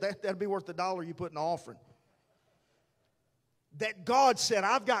spirit, that'd be worth the $1 you put in the offering. that God said,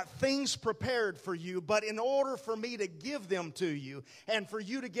 I've got things prepared for you, but in order for me to give them to you and for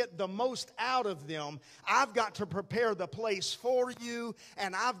you to get the most out of them, I've got to prepare the place for you,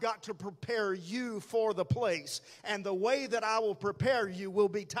 and I've got to prepare you for the place. And the way that I will prepare you will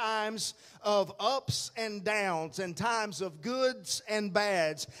be times of ups and downs, and times of goods and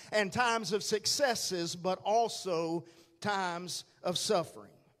bads, and times of successes, but also times of suffering.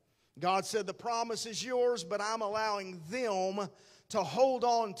 God said, the promise is yours, but I'm allowing them to hold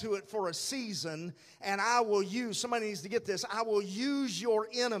on to it for a season, and I will use, somebody needs to get this, I will use your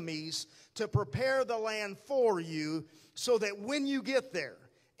enemies to prepare the land for you, so that when you get there,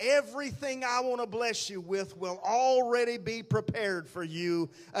 everything I want to bless you with will already be prepared for you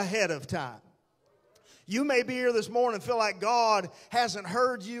ahead of time. You may be here this morning and feel like God hasn't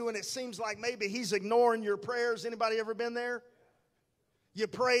heard you, and it seems like maybe He's ignoring your prayers. Anybody ever been there? You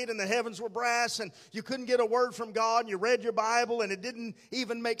prayed and the heavens were brass and you couldn't get a word from God, and you read your Bible and it didn't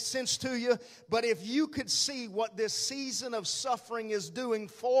even make sense to you. But if you could see what this season of suffering is doing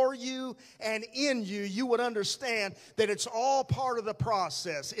for you and in you, you would understand that it's all part of the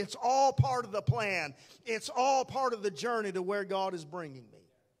process. It's all part of the plan. It's all part of the journey to where God is bringing me.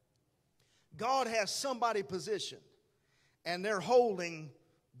 God has somebody positioned, and they're holding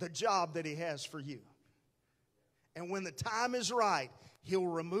the job that He has for you. And when the time is right, He'll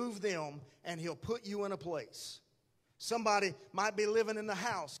remove them and He'll put you in a place. Somebody might be living in the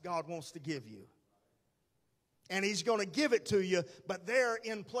house God wants to give you. And He's going to give it to you, but they're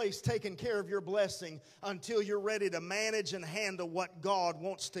in place taking care of your blessing until you're ready to manage and handle what God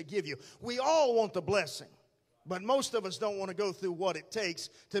wants to give you. We all want the blessing, but most of us don't want to go through what it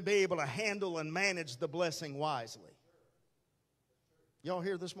takes to be able to handle and manage the blessing wisely. Y'all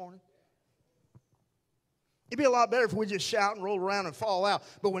here this morning? It'd be a lot better if we just shout and roll around and fall out.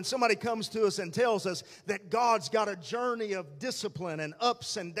 But when somebody comes to us and tells us that God's got a journey of discipline and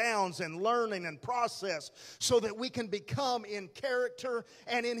ups and downs and learning and process so that we can become in character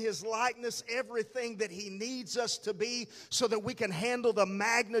and in His likeness everything that He needs us to be, so that we can handle the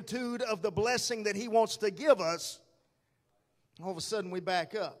magnitude of the blessing that He wants to give us, all of a sudden we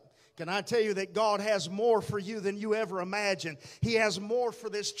back up. Can I tell you that God has more for you than you ever imagined? He has more for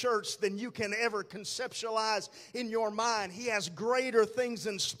this church than you can ever conceptualize in your mind. He has greater things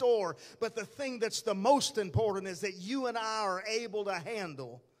in store. But the thing that's the most important is that you and I are able to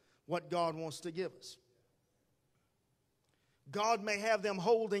handle what God wants to give us. God may have them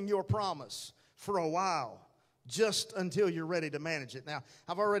holding your promise for a while, just until you're ready to manage it. Now,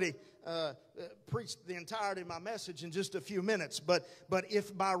 I've already preached the entirety of my message in just a few minutes, but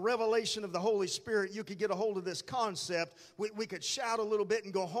if by revelation of the Holy Spirit you could get a hold of this concept, we could shout a little bit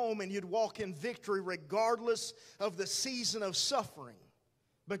and go home, and you'd walk in victory regardless of the season of suffering,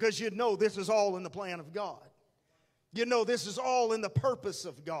 because you'd know this is all in the plan of God. You know this is all in the purpose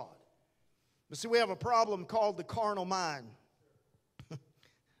of God. But see, we have a problem called the carnal mind.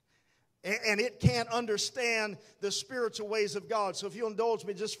 And it can't understand the spiritual ways of God. So if you'll indulge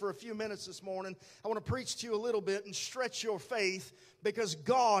me just for a few minutes this morning, I want to preach to you a little bit and stretch your faith, because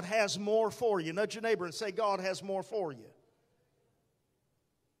God has more for you. Nudge your neighbor and say, God has more for you.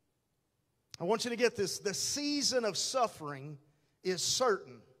 I want you to get this. The season of suffering is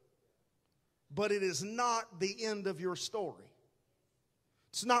certain, but it is not the end of your story.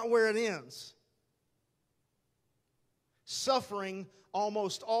 It's not where it ends. Suffering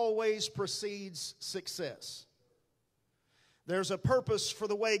almost always precedes success. There's a purpose for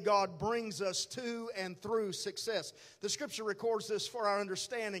the way God brings us to and through success. The Scripture records this for our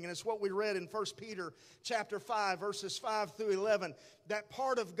understanding, and it's what we read in 1 Peter chapter 5, verses 5 through 11. That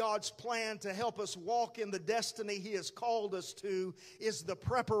part of God's plan to help us walk in the destiny He has called us to is the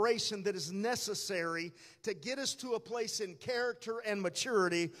preparation that is necessary to get us to a place in character and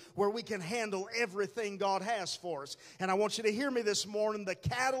maturity where we can handle everything God has for us. And I want you to hear me this morning. The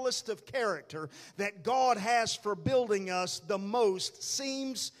catalyst of character that God has for building us the most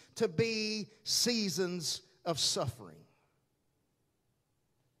seems to be seasons of suffering.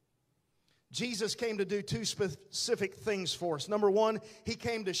 Jesus came to do two specific things for us. Number one, He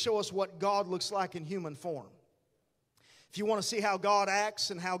came to show us what God looks like in human form. If you want to see how God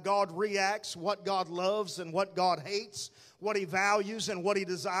acts and how God reacts, what God loves and what God hates, what He values and what He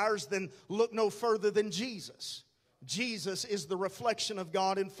desires, then look no further than Jesus. Jesus is the reflection of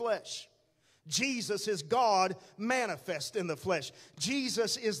God in flesh. Jesus is God manifest in the flesh.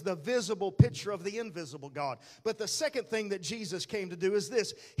 Jesus is the visible picture of the invisible God. But the second thing that Jesus came to do is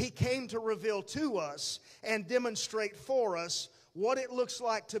this. He came to reveal to us and demonstrate for us what it looks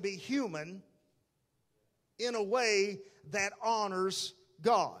like to be human in a way that honors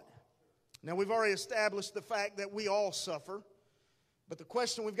God. Now, we've already established the fact that we all suffer. But the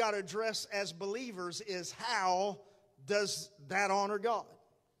question we've got to address as believers is, how does that honor God?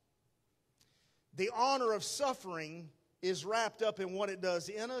 The honor of suffering is wrapped up in what it does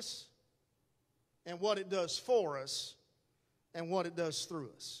in us, and what it does for us, and what it does through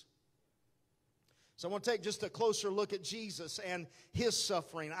us. So I want to take just a closer look at Jesus and his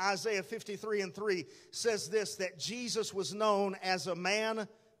suffering. Isaiah 53:3 says this, that Jesus was known as a man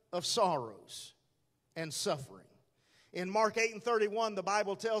of sorrows and suffering. In Mark 8:31, the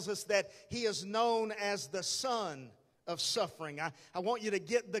Bible tells us that he is known as the Son of suffering. I want you to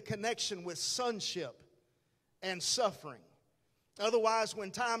get the connection with sonship and suffering. Otherwise,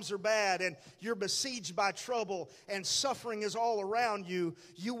 when times are bad and you're besieged by trouble and suffering is all around you,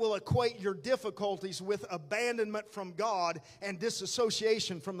 you will equate your difficulties with abandonment from God and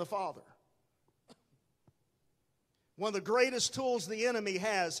disassociation from the Father. One of the greatest tools the enemy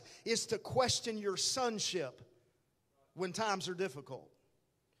has is to question your sonship when times are difficult.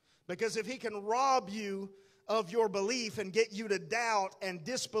 Because if he can rob you of your belief and get you to doubt and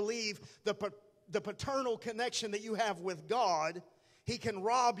disbelieve the paternal connection that you have with God, he can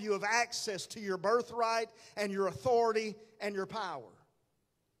rob you of access to your birthright and your authority and your power.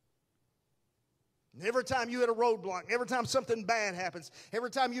 And every time you hit a roadblock, every time something bad happens,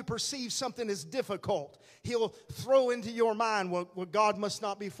 every time you perceive something is difficult, he'll throw into your mind, well, God must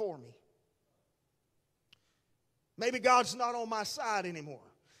not be for me. Maybe God's not on my side anymore.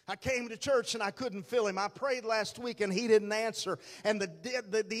 I came to church and I couldn't feel him. I prayed last week and he didn't answer. And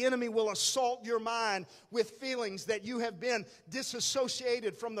the enemy will assault your mind with feelings that you have been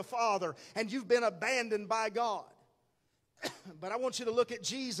disassociated from the Father and you've been abandoned by God. But I want you to look at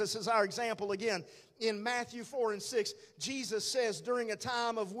Jesus as our example again. In Matthew 4:6, Jesus says during a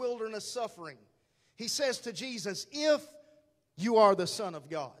time of wilderness suffering, he says to Jesus, if you are the Son of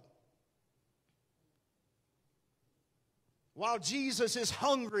God. While Jesus is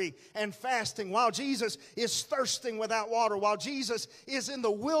hungry and fasting, while Jesus is thirsting without water, while Jesus is in the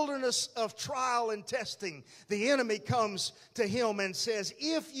wilderness of trial and testing, the enemy comes to him and says,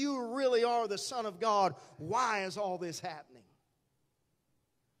 if you really are the Son of God, why is all this happening?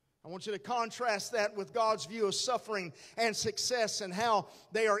 I want you to contrast that with God's view of suffering and success and how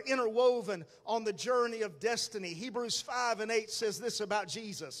they are interwoven on the journey of destiny. Hebrews 5:8 says this about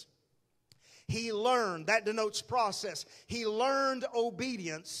Jesus. He learned, that denotes process. He learned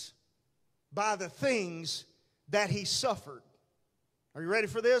obedience by the things that he suffered. Are you ready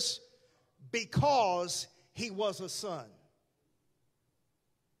for this? Because he was a son.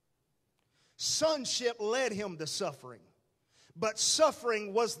 Sonship led him to suffering. But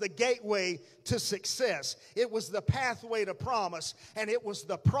suffering was the gateway to success. It was the pathway to promise, and it was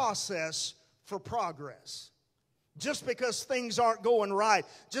the process for progress. Just because things aren't going right,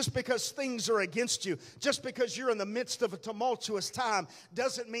 just because things are against you, just because you're in the midst of a tumultuous time,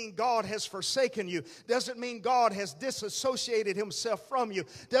 doesn't mean God has forsaken you, doesn't mean God has disassociated himself from you,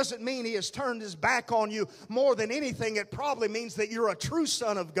 doesn't mean he has turned his back on you. More than anything, it probably means that you're a true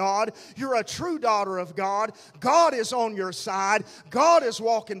son of God, you're a true daughter of God. God is on your side, God is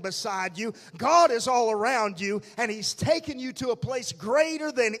walking beside you, God is all around you, and he's taken you to a place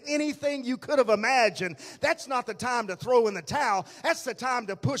greater than anything you could have imagined. That's not the time to throw in the towel. That's the time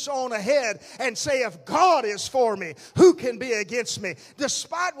to push on ahead and say, if God is for me, who can be against me?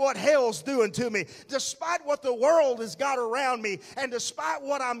 Despite what hell's doing to me, despite what the world has got around me, and despite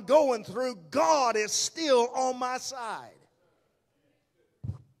what I'm going through, God is still on my side.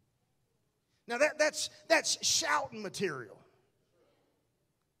 Now that's shouting material.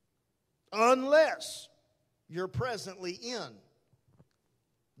 Unless you're presently in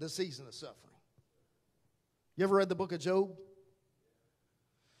the season of suffering. You ever read the book of Job?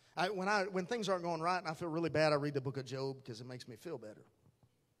 When things aren't going right and I feel really bad, I read the book of Job because it makes me feel better.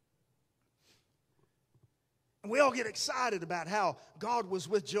 And we all get excited about how God was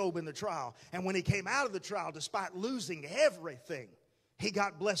with Job in the trial. And when he came out of the trial, despite losing everything, he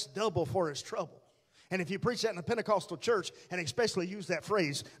got blessed double for his trouble. And if you preach that in a Pentecostal church, and especially use that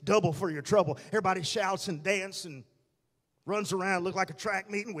phrase, double for your trouble, everybody shouts and dances and runs around, look like a track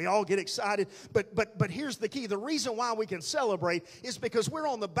meeting. We all get excited. But here's the key. The reason why we can celebrate is because we're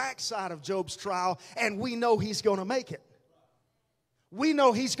on the backside of Job's trial, and we know he's going to make it. We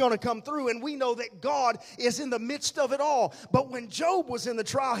know he's going to come through, and we know that God is in the midst of it all. But when Job was in the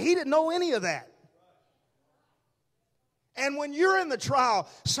trial, he didn't know any of that. And when you're in the trial,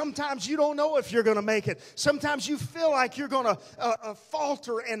 sometimes you don't know if you're going to make it. Sometimes you feel like you're going to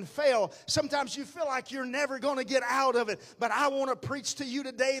falter and fail. Sometimes you feel like you're never going to get out of it. But I want to preach to you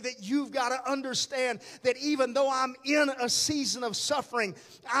today that you've got to understand that even though I'm in a season of suffering,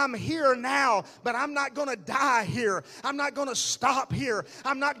 I'm here now, but I'm not going to die here. I'm not going to stop here.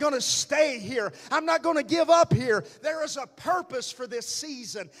 I'm not going to stay here. I'm not going to give up here. There is a purpose for this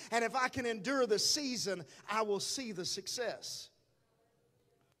season. And if I can endure the season, I will see the success.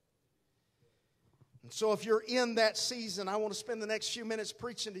 And so if you're in that season, I want to spend the next few minutes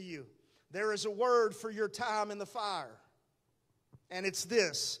preaching to you. There is a word for your time in the fire. And it's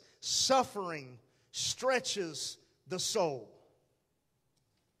this: suffering stretches the soul.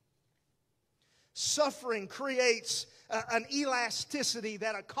 Suffering creates an elasticity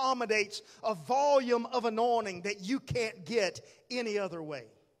that accommodates a volume of anointing that you can't get any other way.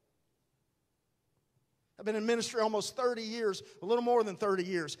 I've been in ministry almost 30 years, a little more than 30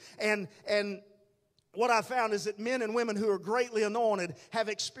 years. And what I found is that men and women who are greatly anointed have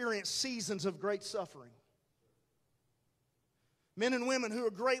experienced seasons of great suffering. Men and women who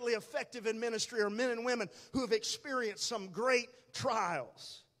are greatly effective in ministry are men and women who have experienced some great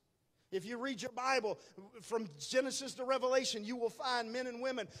trials. If you read your Bible from Genesis to Revelation, you will find men and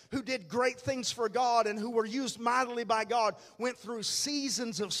women who did great things for God and who were used mightily by God, went through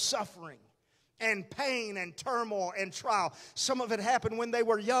seasons of suffering and pain and turmoil and trial. Some of it happened when they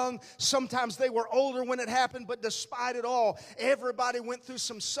were young. Sometimes they were older when it happened. But despite it all, everybody went through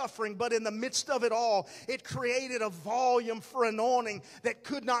some suffering. But in the midst of it all, it created a volume for anointing that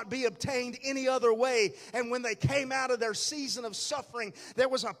could not be obtained any other way. And when they came out of their season of suffering, there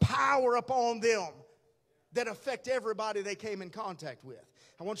was a power upon them that affected everybody they came in contact with.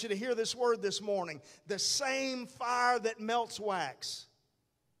 I want you to hear this word this morning. The same fire that melts wax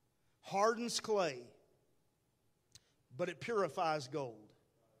hardens clay, but it purifies gold.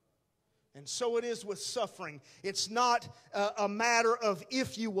 And so it is with suffering. It's not a matter of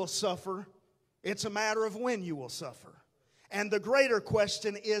if you will suffer. It's a matter of when you will suffer. And the greater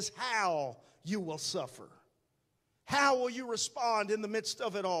question is how you will suffer. How will you respond in the midst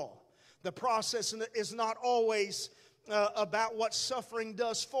of it all? The process is not always about what suffering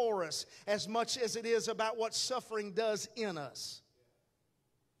does for us as much as it is about what suffering does in us.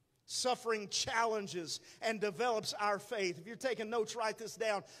 Suffering challenges and develops our faith. If you're taking notes, write this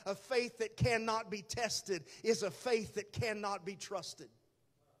down. A faith that cannot be tested is a faith that cannot be trusted.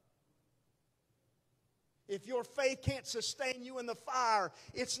 If your faith can't sustain you in the fire,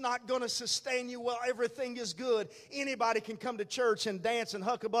 it's not going to sustain you while everything is good. Anybody can come to church and dance and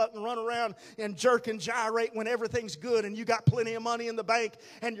huckabuck and run around and jerk and gyrate when everything's good and you got plenty of money in the bank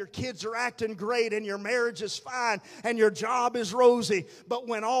and your kids are acting great and your marriage is fine and your job is rosy. But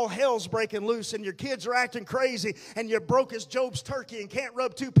when all hell's breaking loose and your kids are acting crazy and you're broke as Job's turkey and can't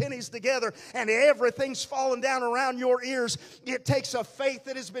rub two pennies together and everything's falling down around your ears, it takes a faith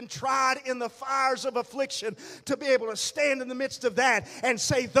that has been tried in the fires of affliction to be able to stand in the midst of that and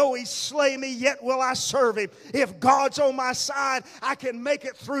say, though he slay me, yet will I serve him. If God's on my side, I can make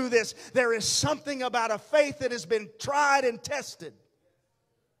it through this. There is something about a faith that has been tried and tested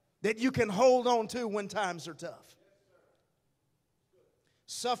that you can hold on to when times are tough.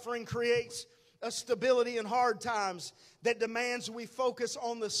 Suffering creates a stability in hard times that demands we focus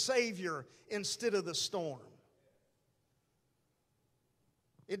on the Savior instead of the storm.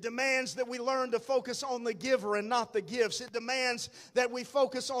 It demands that we learn to focus on the giver and not the gifts. It demands that we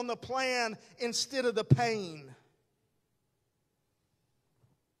focus on the plan instead of the pain.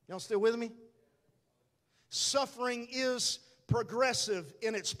 Y'all still with me? Suffering is progressive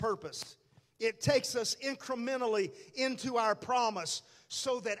in its purpose. It takes us incrementally into our promise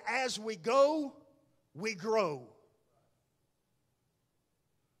so that as we go, we grow.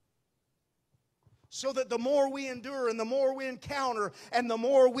 So that the more we endure and the more we encounter and the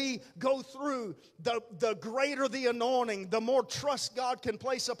more we go through, the greater the anointing, the more trust God can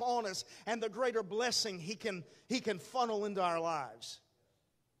place upon us, and the greater blessing He can funnel into our lives.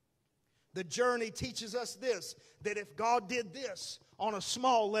 The journey teaches us this, that if God did this on a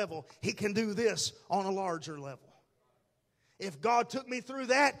small level, He can do this on a larger level. If God took me through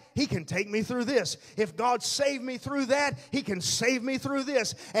that, He can take me through this. If God saved me through that, He can save me through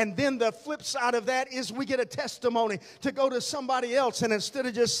this. And then the flip side of that is we get a testimony to go to somebody else. And instead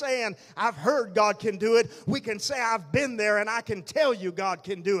of just saying, I've heard God can do it, we can say, I've been there and I can tell you God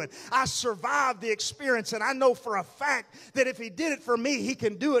can do it. I survived the experience and I know for a fact that if He did it for me, He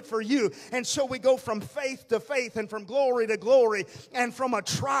can do it for you. And so we go from faith to faith and from glory to glory and from a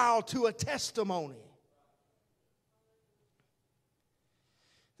trial to a testimony.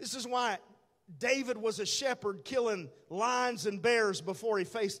 This is why David was a shepherd killing lions and bears before he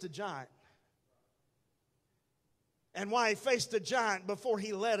faced a giant. And why he faced a giant before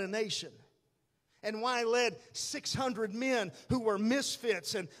he led a nation. And why he led 600 men who were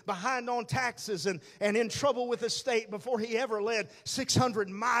misfits and behind on taxes and in trouble with the state before he ever led 600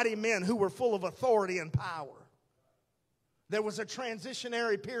 mighty men who were full of authority and power. There was a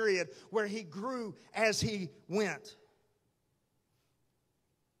transitionary period where he grew as he went.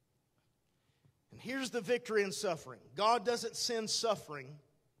 And here's the victory in suffering. God doesn't send suffering,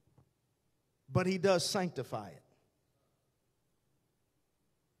 but He does sanctify it.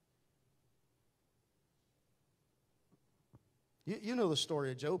 You know the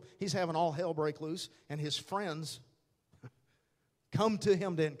story of Job. He's having all hell break loose, and his friends come to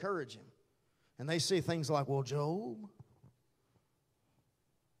him to encourage him. And they say things like, well, Job,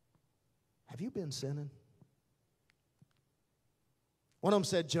 have you been sinning? One of them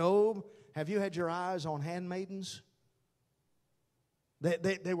said, Job, have you had your eyes on handmaidens?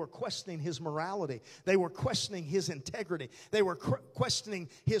 They were questioning his morality. They were questioning his integrity. They were questioning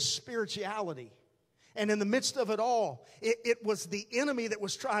his spirituality. And in the midst of it all, it was the enemy that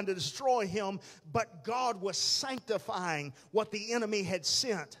was trying to destroy him, but God was sanctifying what the enemy had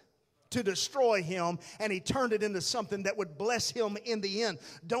sent to destroy him, and He turned it into something that would bless him in the end.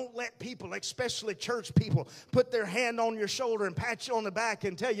 Don't let people, especially church people, put their hand on your shoulder and pat you on the back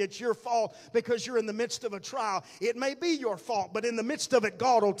and tell you it's your fault because you're in the midst of a trial. It may be your fault, but in the midst of it,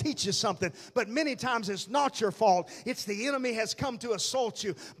 God will teach you something. But many times it's not your fault. It's the enemy has come to assault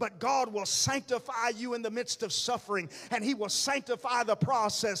you, but God will sanctify you in the midst of suffering, and He will sanctify the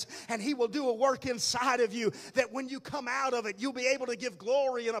process, and He will do a work inside of you that when you come out of it, you'll be able to give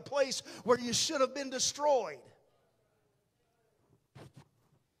glory in a place where you should have been destroyed.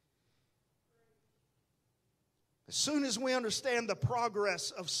 As soon as we understand the progress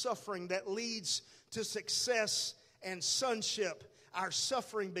of suffering that leads to success and sonship, our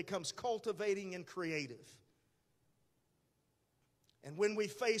suffering becomes cultivating and creative. And when we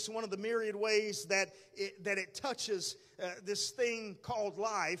face one of the myriad ways that it touches this thing called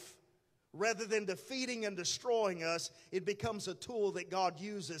life, rather than defeating and destroying us, it becomes a tool that God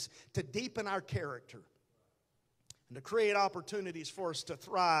uses to deepen our character and to create opportunities for us to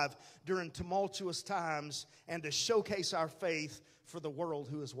thrive during tumultuous times and to showcase our faith for the world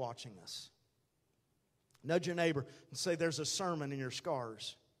who is watching us. Nudge your neighbor and say, there's a sermon in your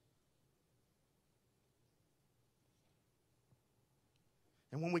scars.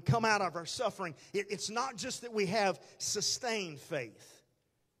 And when we come out of our suffering, it's not just that we have sustained faith.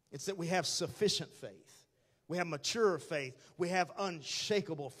 It's that we have sufficient faith. We have mature faith. We have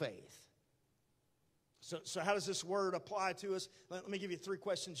unshakable faith. So how does this word apply to us? Let me give you 3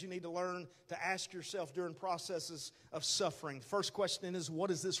 questions you need to learn to ask yourself during processes of suffering. First question is, what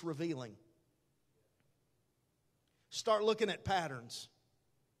is this revealing? Start looking at patterns.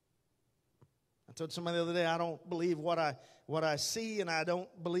 I told somebody the other day, I don't believe what I see, and I don't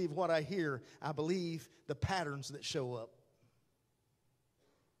believe what I hear. I believe the patterns that show up.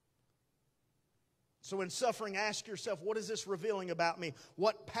 So in suffering, ask yourself, what is this revealing about me?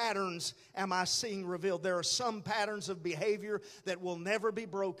 What patterns am I seeing revealed? There are some patterns of behavior that will never be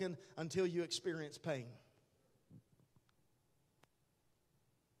broken until you experience pain.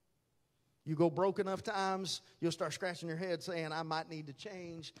 You go broke enough times, you'll start scratching your head saying, I might need to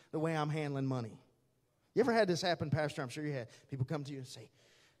change the way I'm handling money. You ever had this happen, Pastor? I'm sure you had. People come to you and say,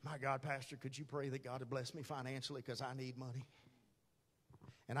 my God, Pastor, could you pray that God would bless me financially because I need money?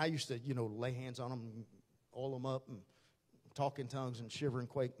 And I used to, lay hands on them, and oil them up, and talk in tongues, and shiver and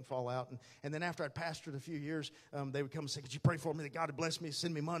quake and fall out. And then after I'd pastored a few years, they would come and say, could you pray for me that God would bless me,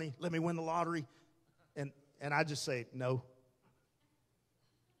 send me money, let me win the lottery? And I'd just say, no.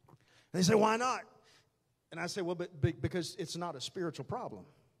 And they say, why not? And I say, well, because it's not a spiritual problem.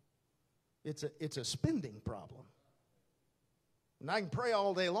 It's a spending problem. And I can pray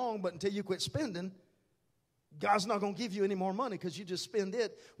all day long, but until you quit spending, God's not going to give you any more money because you just spend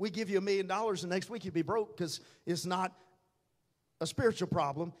it. We give you $1 million, and next week you'll be broke because it's not a spiritual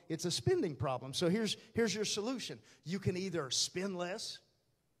problem. It's a spending problem. So here's your solution. You can either spend less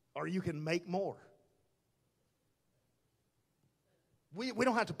or you can make more. We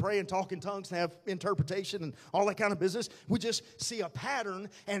don't have to pray and talk in tongues and have interpretation and all that kind of business. We just see a pattern,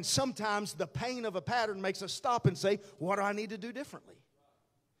 and sometimes the pain of a pattern makes us stop and say, what do I need to do differently?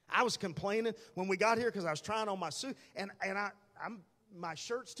 I was complaining when we got here because I was trying on my suit, and my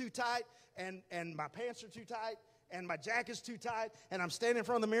shirt's too tight, and my pants are too tight, and my jacket's too tight, and I'm standing in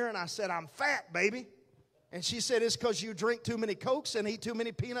front of the mirror, and I said, I'm fat, baby. And she said, it's because you drink too many Cokes and eat too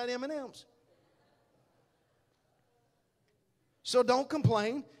many peanut M&Ms. So don't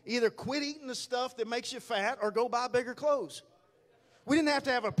complain. Either quit eating the stuff that makes you fat or go buy bigger clothes. We didn't have to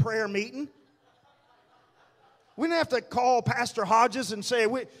have a prayer meeting. We didn't have to call Pastor Hodges and say,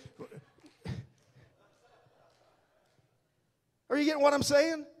 are you getting what I'm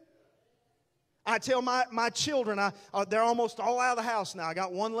saying? I tell my children, they're almost all out of the house now. I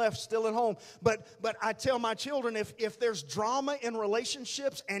got one left still at home. But I tell my children, if there's drama in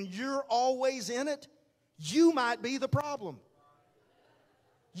relationships and you're always in it, you might be the problem.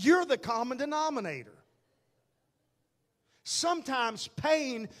 You're the common denominator. Sometimes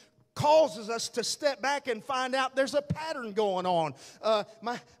pain causes us to step back and find out there's a pattern going on.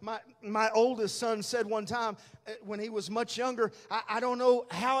 My oldest son said one time when he was much younger, I don't know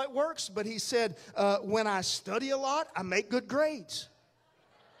how it works, but he said, when I study a lot, I make good grades.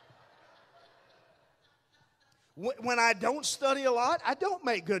 When I don't study a lot, I don't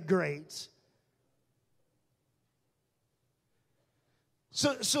make good grades.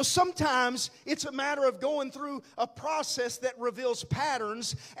 So sometimes it's a matter of going through a process that reveals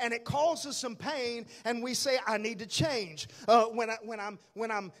patterns, and it causes some pain, and we say, I need to change. When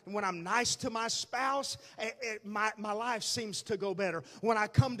I'm nice to my spouse, my life seems to go better. When I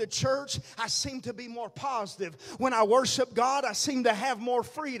come to church, I seem to be more positive. When I worship God, I seem to have more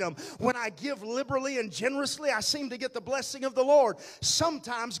freedom. When I give liberally and generously, I seem to get the blessing of the Lord.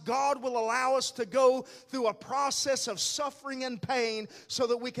 Sometimes God will allow us to go through a process of suffering and pain so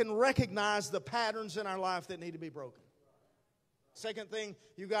that we can recognize the patterns in our life that need to be broken. Second thing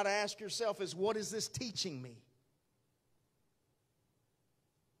you got to ask yourself is, what is this teaching me?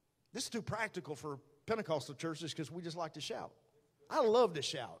 This is too practical for Pentecostal churches because we just like to shout. I love to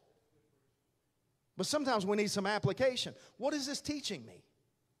shout. But sometimes we need some application. What is this teaching me?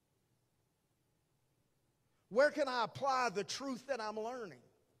 Where can I apply the truth that I'm learning?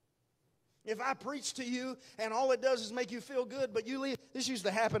 If I preach to you and all it does is make you feel good, but you leave. This used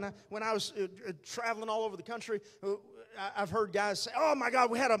to happen when I was traveling all over the country. I've heard guys say, oh my God,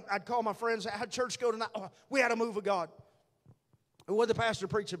 I'd call my friends, how'd church go tonight? Oh, we had a move of God. What did the pastor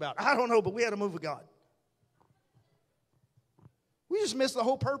preach about? I don't know, but we had a move of God. We just missed the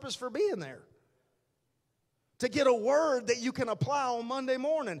whole purpose for being there. To get a word that you can apply on Monday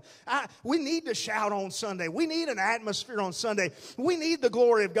morning. We need to shout on Sunday. We need an atmosphere on Sunday. We need the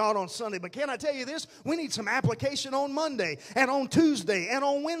glory of God on Sunday. But can I tell you this? We need some application on Monday and on Tuesday and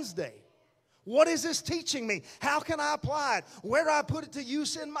on Wednesday. What is this teaching me? How can I apply it? Where do I put it to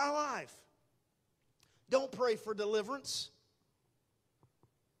use in my life? Don't pray for deliverance.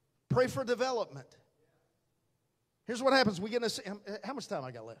 Pray for development. Here's what happens. How much time I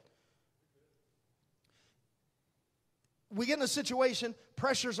got left? We get in a situation,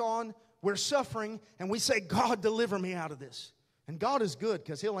 pressure's on, we're suffering, and we say, God, deliver me out of this. And God is good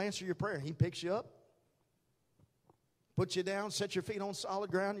because He'll answer your prayer. He picks you up, puts you down, set your feet on solid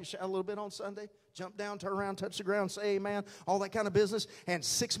ground. You shout a little bit on Sunday, jump down, turn around, touch the ground, say amen, all that kind of business. And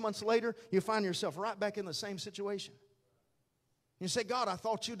 6 months later, you find yourself right back in the same situation. You say, God, I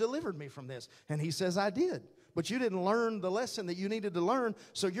thought you delivered me from this. And He says, I did. But you didn't learn the lesson that you needed to learn,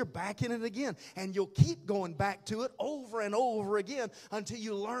 so you're back in it again. And you'll keep going back to it over and over again until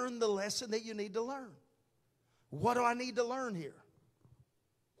you learn the lesson that you need to learn. What do I need to learn here?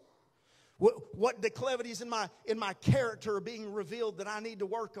 What declivities in my character are being revealed that I need to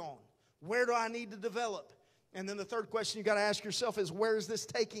work on? Where do I need to develop? And then the third question you got to ask yourself is, where is this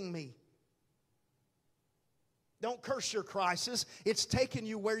taking me? Don't curse your crisis. It's taking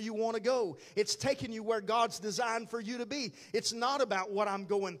you where you want to go. It's taking you where God's designed for you to be. It's not about what I'm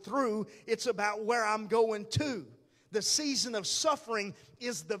going through. It's about where I'm going to. The season of suffering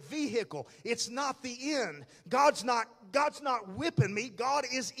is the vehicle. It's not the end. God's not whipping me. God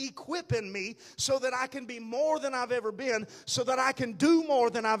is equipping me so that I can be more than I've ever been, so that I can do more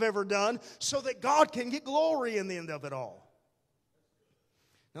than I've ever done, so that God can get glory in the end of it all.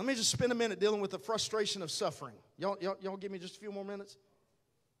 Now, let me just spend a minute dealing with the frustration of suffering. Y'all give me just a few more minutes?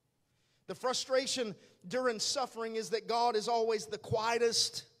 The frustration during suffering is that God is always the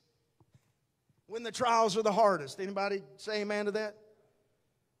quietest when the trials are the hardest. Anybody say amen to that?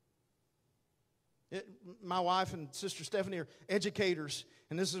 My wife and Sister Stephanie are educators,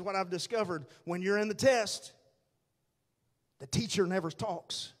 and this is what I've discovered. When you're in the test, the teacher never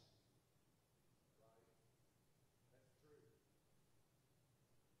talks.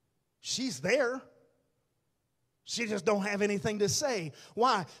 She's there. She just don't have anything to say.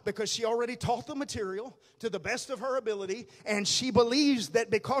 Why? Because she already taught the material to the best of her ability, and she believes that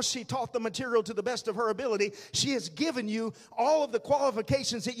because she taught the material to the best of her ability, she has given you all of the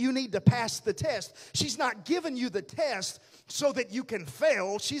qualifications that you need to pass the test. She's not giving you the test so that you can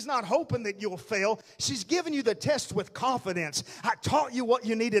fail. She's not hoping that you'll fail. She's giving you the test with confidence. I taught you what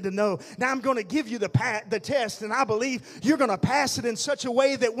you needed to know. Now I'm going to give you the test, and I believe you're going to pass it in such a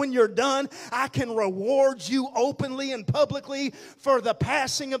way that when you're done, I can reward you openly and publicly for the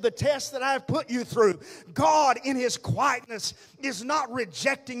passing of the test that I've put you through. God, in His quietness, is not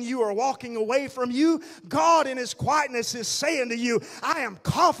rejecting you or walking away from you. God, in His quietness, is saying to you, I am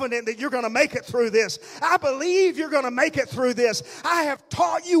confident that you're going to make it through this. I believe you're going to make it through this. I have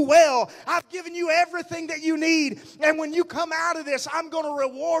taught you well. I've given you everything that you need. And when you come out of this, I'm going to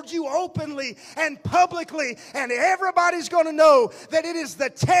reward you openly and publicly. And everybody's going to know that it is the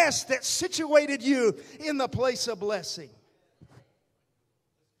test that situated you in the place of blessing.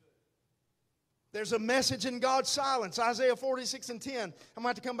 There's a message in God's silence. Isaiah 46:10. I'm going to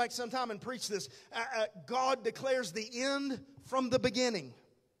have to come back sometime and preach this. God declares the end from the beginning.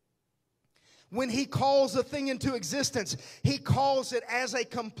 When He calls a thing into existence, He calls it as a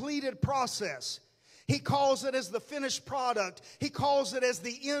completed process. He calls it as the finished product. He calls it as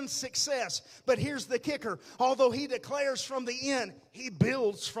the end success. But here's the kicker. Although He declares from the end, He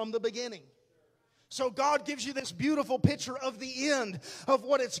builds from the beginning. So God gives you this beautiful picture of the end, of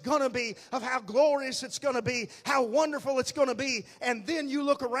what it's going to be, of how glorious it's going to be, how wonderful it's going to be. And then you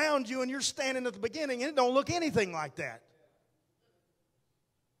look around you and you're standing at the beginning and it don't look anything like that.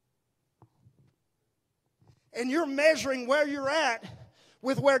 And you're measuring where you're at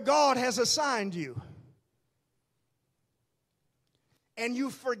with where God has assigned you. And you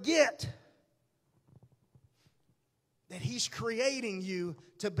forget that He's creating you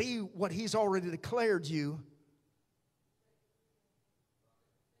to be what He's already declared you.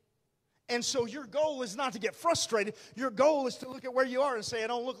 And so your goal is not to get frustrated. Your goal is to look at where you are and say, it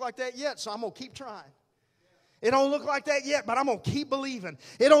don't look like that yet, so I'm going to keep trying. It don't look like that yet, but I'm going to keep believing.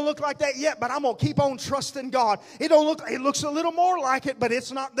 It don't look like that yet, but I'm going to keep on trusting God. It looks a little more like it, but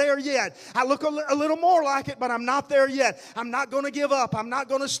it's not there yet. I look a little more like it, but I'm not there yet. I'm not going to give up. I'm not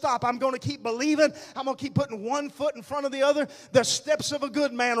going to stop. I'm going to keep believing. I'm going to keep putting one foot in front of the other. The steps of a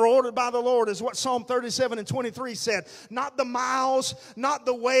good man are ordered by the Lord, is what Psalm 37:23 said. Not the miles, not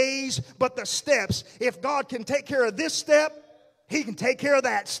the ways, but the steps. If God can take care of this step, He can take care of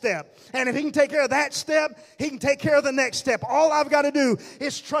that step. And if He can take care of that step, He can take care of the next step. All I've got to do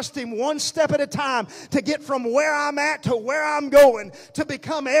is trust Him one step at a time to get from where I'm at to where I'm going, to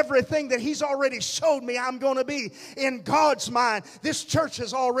become everything that He's already showed me I'm going to be. In God's mind, this church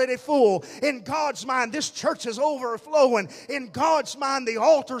is already full. In God's mind, this church is overflowing. In God's mind, the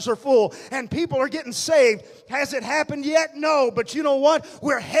altars are full and people are getting saved. Has it happened yet? No. But you know what?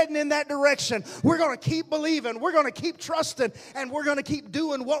 We're heading in that direction. We're going to keep believing. We're going to keep trusting. And we're going to keep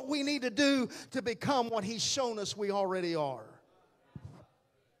doing what we need to do to become what He's shown us we already are.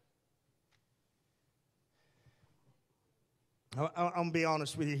 I'm going to be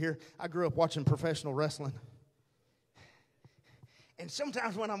honest with you here. I grew up watching professional wrestling. And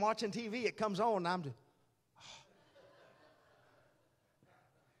sometimes when I'm watching TV, it comes on and I'm just,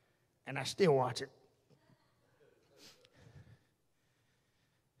 and I still watch it.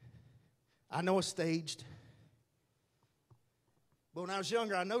 I know it's staged. But when I was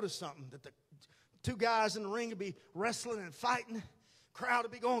younger, I noticed something, that the two guys in the ring would be wrestling and fighting. Crowd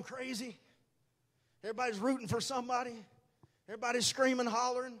would be going crazy. Everybody's rooting for somebody. Everybody's screaming,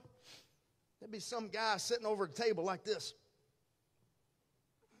 hollering. There'd be some guy sitting over at a table like this.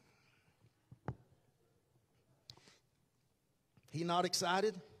 He's not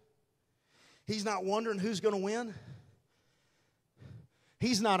excited. He's not wondering who's going to win.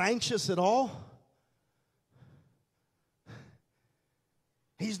 He's not anxious at all.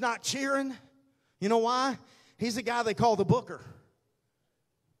 He's not cheering. You know why? He's the guy they call the booker.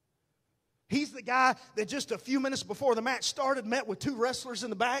 He's the guy that just a few minutes before the match started met with two wrestlers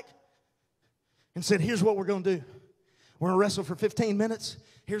in the back and said, here's what we're going to do. We're going to wrestle for 15 minutes.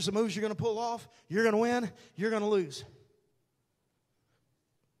 Here's the moves you're going to pull off. You're going to win. You're going to lose.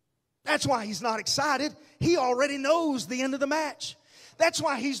 That's why he's not excited. He already knows the end of the match. That's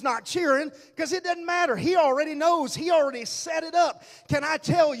why he's not cheering, because it doesn't matter. He already knows. He already set it up. Can I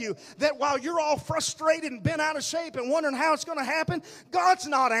tell you that while you're all frustrated and bent out of shape and wondering how it's going to happen, God's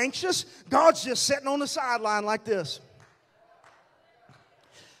not anxious. God's just sitting on the sideline like this.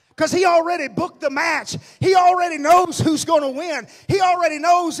 Because He already booked the match. He already knows who's going to win. He already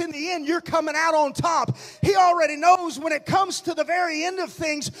knows in the end you're coming out on top. He already knows when it comes to the very end of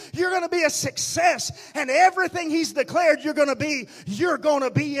things, you're going to be a success. And everything He's declared you're going to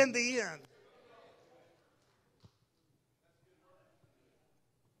be in the end.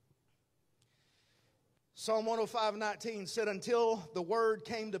 Psalm 105:19 said, until the word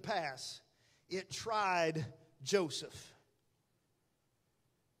came to pass, it tried Joseph.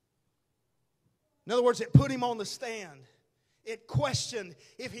 In other words, it put him on the stand. It questioned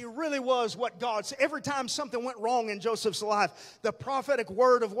if he really was what God said. Every time something went wrong in Joseph's life, the prophetic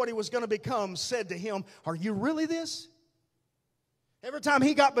word of what he was going to become said to him, are you really this? Every time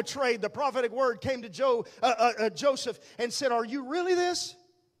he got betrayed, the prophetic word came to Joseph and said, are you really this?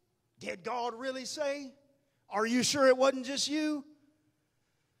 Did God really say? Are you sure it wasn't just you?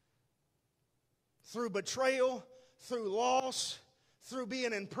 Through betrayal, through loss, through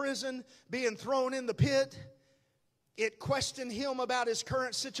being in prison, being thrown in the pit, it questioned him about his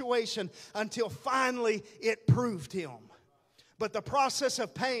current situation until finally it proved him. But the process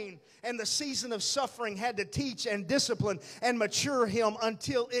of pain and the season of suffering had to teach and discipline and mature him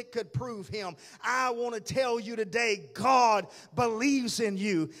until it could prove him. I want to tell you today, God believes in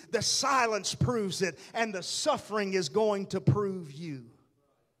you. The silence proves it, and the suffering is going to prove you.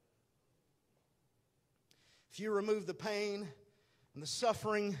 If you remove the pain and the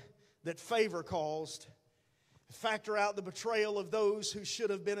suffering that favor caused, factor out the betrayal of those who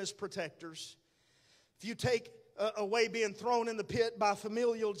should have been his protectors, if you take away being thrown in the pit by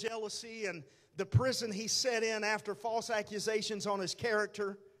familial jealousy and the prison he set in after false accusations on his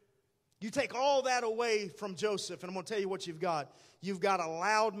character, you take all that away from Joseph, and I'm going to tell you what you've got. You've got a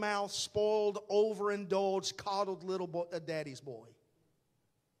loudmouth, spoiled, overindulged, coddled little boy, a daddy's boy.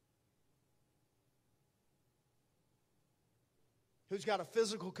 Who's got a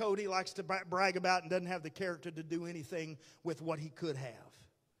physical code he likes to brag about and doesn't have the character to do anything with what he could have.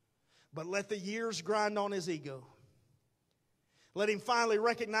 But let the years grind on his ego. Let him finally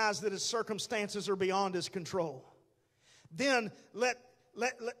recognize that his circumstances are beyond his control. Then let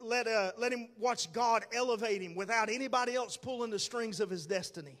him watch God elevate him without anybody else pulling the strings of his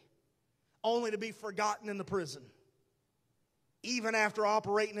destiny, only to be forgotten in the prison, even after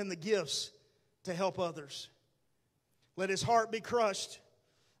operating in the gifts to help others. Let his heart be crushed.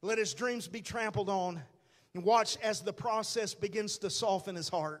 Let his dreams be trampled on. And watch as the process begins to soften his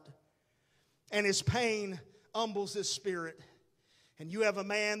heart. And his pain humbles his spirit. And you have a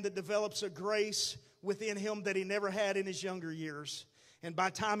man that develops a grace within him that he never had in his younger years. And by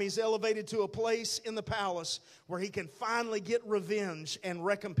the time he's elevated to a place in the palace where he can finally get revenge and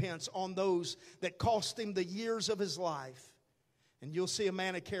recompense on those that cost him the years of his life. And you'll see a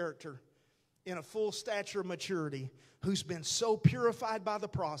man of character in a full stature of maturity who's been so purified by the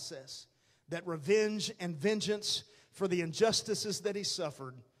process that revenge and vengeance for the injustices that he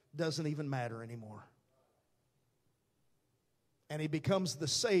suffered doesn't even matter anymore. And he becomes the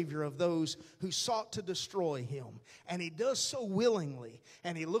savior of those who sought to destroy him. And he does so willingly.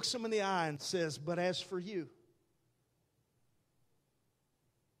 And he looks them in the eye and says, but as for you,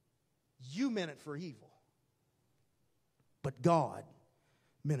 you meant it for evil, but God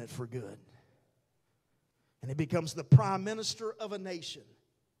meant it for good. And he becomes the prime minister of a nation.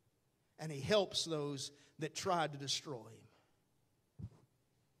 And he helps those that tried to destroy him.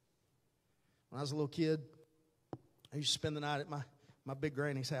 When I was a little kid, I used to spend the night at my big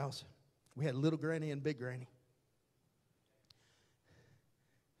granny's house. We had little granny and big granny.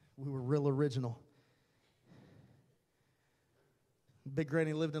 We were real original. Big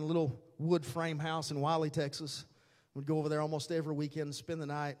granny lived in a little wood frame house in Wiley, Texas. We'd go over there almost every weekend and spend the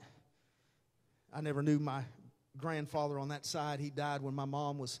night. I never knew my grandfather on that side. He died when my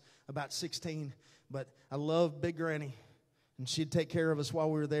mom was about 16. But I loved Big Granny. And she'd take care of us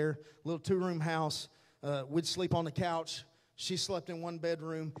while we were there. Little 2-room house. We'd sleep on the couch. She slept in one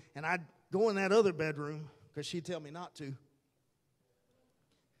bedroom. And I'd go in that other bedroom because she'd tell me not to.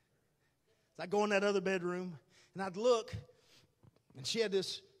 So I'd go in that other bedroom. And I'd look. And she had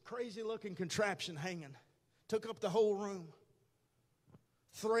this crazy-looking contraption hanging. Took up the whole room.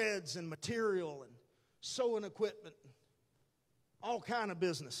 Threads and material and sewing equipment, all kind of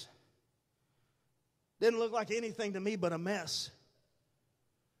business. Didn't look like anything to me but a mess.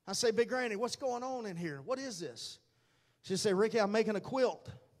 I say, Big Granny, what's going on in here? What is this? She'd say, Ricky, I'm making a quilt.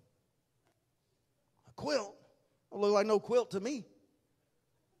 A quilt? Don't look like no quilt to me.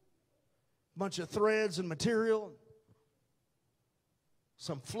 Bunch of threads and material.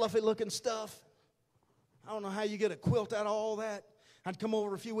 Some fluffy looking stuff. I don't know how you get a quilt out of all that. I'd come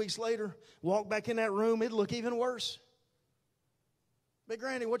over a few weeks later, walk back in that room, it'd look even worse. Big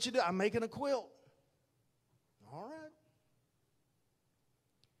Granny, what you do? I'm making a quilt. All right.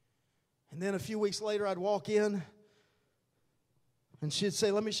 And then a few weeks later, I'd walk in, and she'd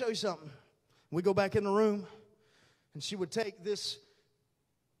say, let me show you something. We'd go back in the room, and she would take this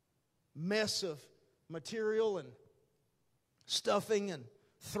mess of material and stuffing and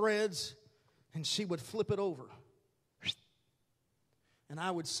threads, and she would flip it over. And I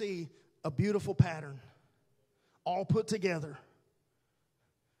would see a beautiful pattern all put together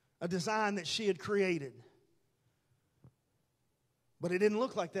a design that she had created. But it didn't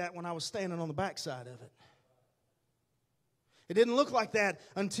look like that when I was standing on the backside of it. It didn't look like that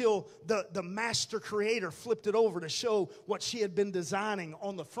until the master creator flipped it over to show what she had been designing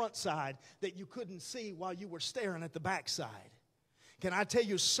on the front side that you couldn't see while you were staring at the backside. Can I tell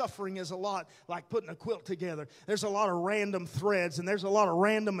you, suffering is a lot like putting a quilt together. There's a lot of random threads and there's a lot of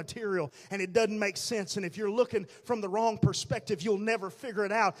random material, and it doesn't make sense. And if you're looking from the wrong perspective, you'll never figure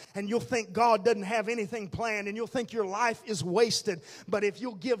it out, and you'll think God doesn't have anything planned, and you'll think your life is wasted. But if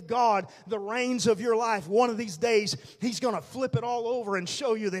you'll give God the reins of your life, one of these days He's going to flip it all over and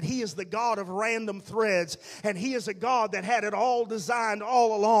show you that He is the God of random threads, and He is a God that had it all designed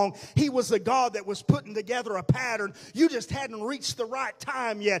all along. He was the God that was putting together a pattern. You just hadn't reached the right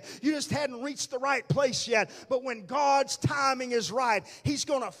time yet. You just hadn't reached the right place yet. But when God's timing is right, He's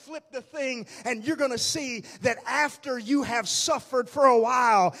going to flip the thing, and you're going to see that after you have suffered for a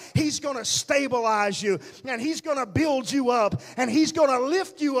while, He's going to stabilize you, and He's going to build you up, and He's going to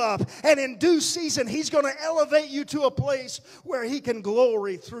lift you up, and in due season, He's going to elevate you to a place where He can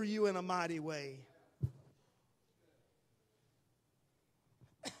glory through you in a mighty way.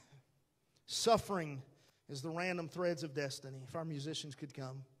 Suffering is the random threads of destiny. If our musicians could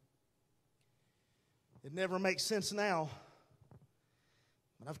come. It never makes sense now,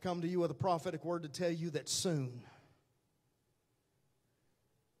 but I've come to you with a prophetic word to tell you that soon,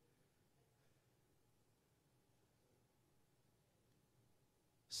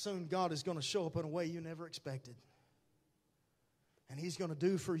 God is going to show up in a way you never expected. And He's going to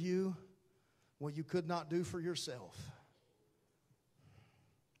do for you what you could not do for yourself.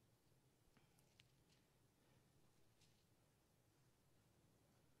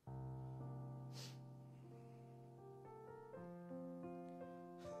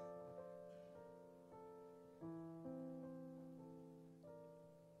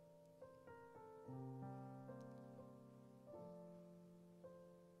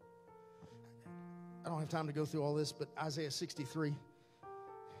 I don't have time to go through all this, but Isaiah 63,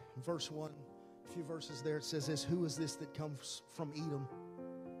 verse 1, a few verses there, it says this: "Who is this that comes from Edom,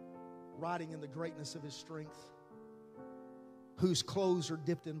 riding in the greatness of his strength, whose clothes are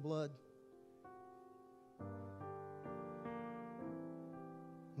dipped in blood?"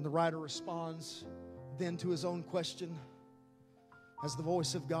 And the writer responds then to his own question as the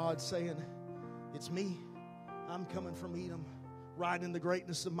voice of God saying, "It's me. I'm coming from Edom, riding in the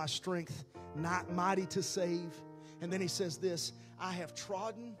greatness of my strength, not mighty to save." And then he says this: "I have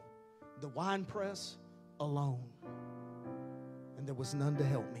trodden the winepress alone, and there was none to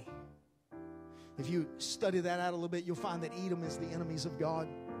help me." If you study that out a little bit, you'll find that Edom is the enemies of God.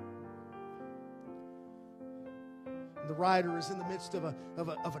 The writer is in the midst of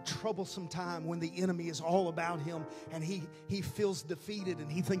a troublesome time when the enemy is all about him, and he feels defeated and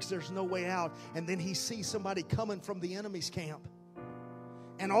he thinks there's no way out. And then he sees somebody coming from the enemy's camp.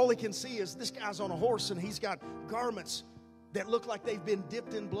 And all he can see is this guy's on a horse, and he's got garments that look like they've been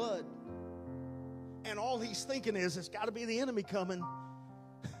dipped in blood. And all he's thinking is, it's got to be the enemy coming,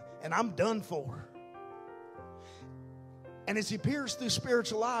 and I'm done for. And as he peers through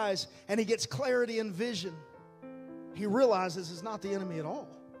spiritual eyes and he gets clarity and vision, he realizes it's not the enemy at all.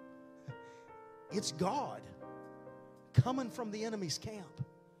 It's God coming from the enemy's camp.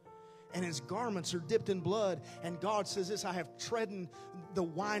 And his garments are dipped in blood. And God says this: "I have trodden the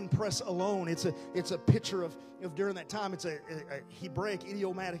winepress alone." It's a picture of during that time. It's a Hebraic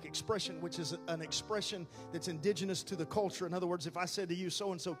idiomatic expression, which is an expression that's indigenous to the culture. In other words, if I said to you,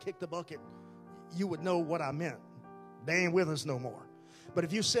 "So-and-so kicked the bucket," you would know what I meant. They ain't with us no more. But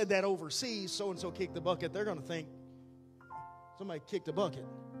if you said that overseas, "So-and-so kicked the bucket," they're going to think somebody kicked the bucket.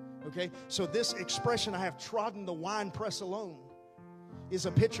 Okay? So this expression, "I have trodden the winepress alone," is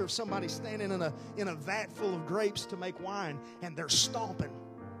a picture of somebody standing in a vat full of grapes to make wine, and they're stomping.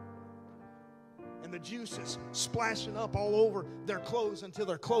 And the juice is splashing up all over their clothes until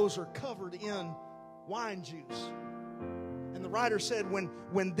their clothes are covered in wine juice. And the writer said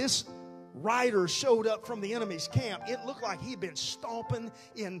when this rider showed up from the enemy's camp, it looked like he'd been stomping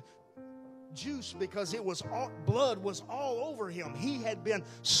in juice because blood was all over him. He had been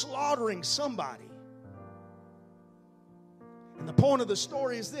slaughtering somebody. And the point of the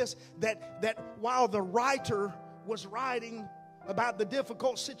story is this: that while the writer was writing about the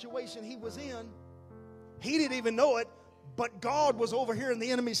difficult situation he was in, he didn't even know it, but God was over here in the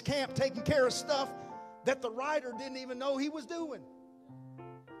enemy's camp taking care of stuff that the writer didn't even know he was doing.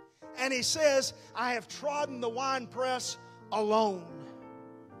 And he says, "I have trodden the winepress alone,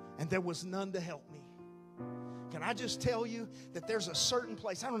 and there was none to help me." Can Can I just tell you that there's a certain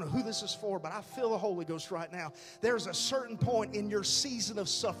place, I don't know who this is for, but I feel the Holy Ghost right now. There's a certain point in your season of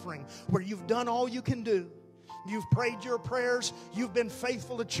suffering where you've done all you can do. You've prayed your prayers. You've been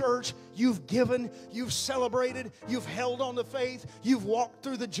faithful to church. You've given. You've celebrated. You've held on to faith. You've walked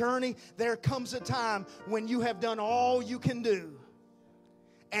through the journey. There comes a time when you have done all you can do.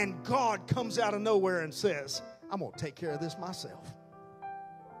 And God comes out of nowhere and says, I'm going to take care of this myself.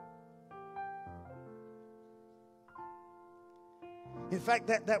 In fact,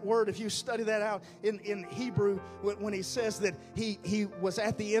 that word, if you study that out in Hebrew, when he says that he was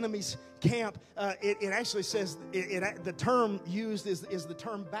at the enemy's camp, it actually says, the term used is the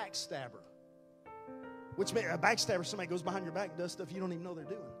term backstabber. Which means a backstabber, somebody goes behind your back and does stuff you don't even know they're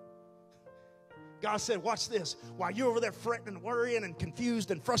doing. God said, watch this. While you're over there fretting and worrying and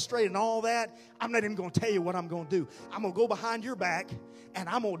confused and frustrated and all that, I'm not even going to tell you what I'm going to do. I'm going to go behind your back and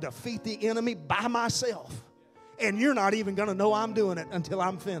I'm going to defeat the enemy by myself. And you're not even going to know I'm doing it until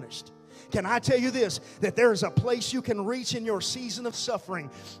I'm finished. Can I tell you this, that there is a place you can reach in your season of suffering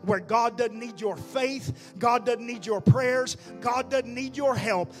where God doesn't need your faith, God doesn't need your prayers, God doesn't need your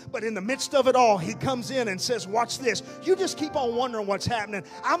help, but in the midst of it all, He comes in and says, watch this. You just keep on wondering what's happening.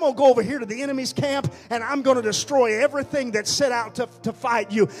 I'm going to go over here to the enemy's camp and I'm going to destroy everything that's set out to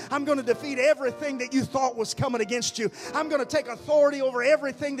fight you. I'm going to defeat everything that you thought was coming against you. I'm going to take authority over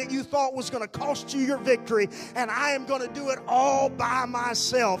everything that you thought was going to cost you your victory, and I am going to do it all by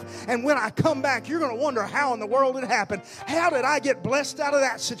myself. And when I come back, you're going to wonder how in the world it happened. How did I get blessed out of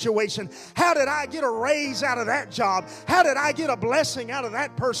that situation? How did I get a raise out of that job? How did I get a blessing out of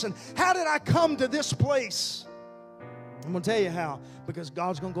that person? How did I come to this place? I'm going to tell you how. Because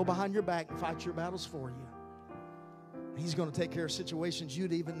God's going to go behind your back and fight your battles for you. He's going to take care of situations you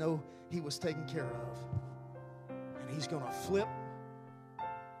didn't even know He was taking care of. And He's going to flip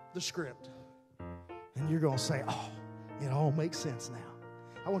the script. And you're going to say, oh, it all makes sense now.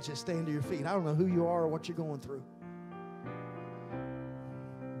 I want you to stand to your feet. I don't know who you are or what you're going through.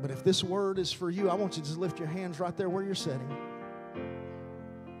 But if this word is for you, I want you to just lift your hands right there where you're sitting.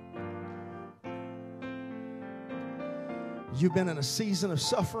 You've been in a season of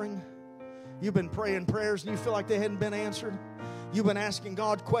suffering. You've been praying prayers and you feel like they hadn't been answered. You've been asking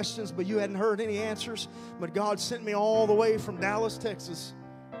God questions, but you hadn't heard any answers. But God sent me all the way from Dallas, Texas,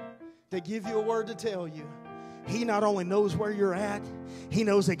 to give you a word to tell you. He not only knows where you're at, He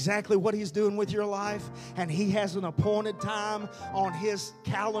knows exactly what He's doing with your life, and He has an appointed time on His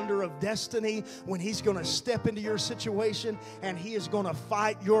calendar of destiny when He's going to step into your situation and He is going to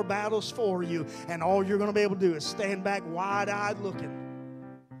fight your battles for you, and all you're going to be able to do is stand back wide-eyed looking.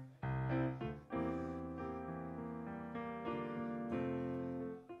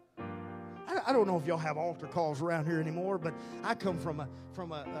 I don't know if y'all have altar calls around here anymore, but I come from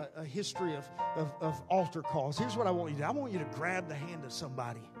a history of altar calls. Here's what I want you to do. I want you to grab the hand of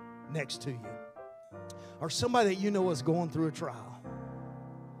somebody next to you, or somebody that you know is going through a trial.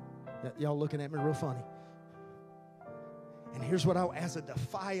 Y'all looking at me real funny. And here's what as a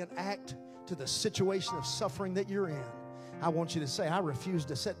defiant act to the situation of suffering that you're in, I want you to say, I refuse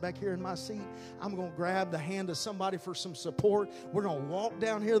to sit back here in my seat. I'm going to grab the hand of somebody for some support. We're going to walk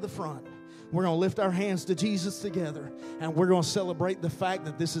down here to the front. We're going to lift our hands to Jesus together, and we're going to celebrate the fact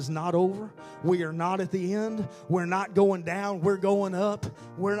that this is not over. We are not at the end. We're not going down. We're going up.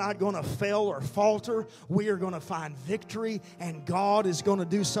 We're not going to fail or falter. We are going to find victory, and God is going to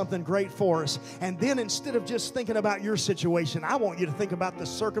do something great for us. And then instead of just thinking about your situation, I want you to think about the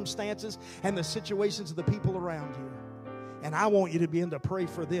circumstances and the situations of the people around you. And I want you to begin to pray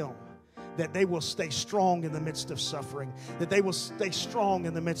for them, that they will stay strong in the midst of suffering, that they will stay strong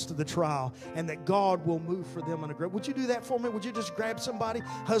in the midst of the trial, and that God will move for them in a great. Would you do that for me? Would you just grab somebody?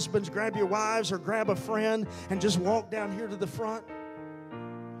 Husbands, grab your wives or grab a friend and just walk down here to the front.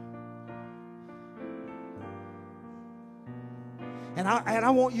 And I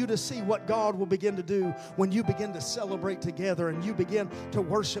want you to see what God will begin to do when you begin to celebrate together and you begin to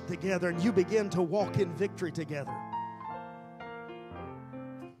worship together and you begin to walk in victory together.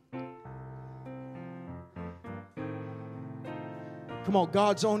 Come on,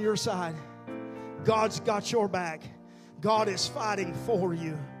 God's on your side. God's got your back. God is fighting for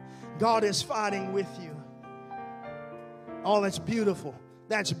you. God is fighting with you. Oh, that's beautiful.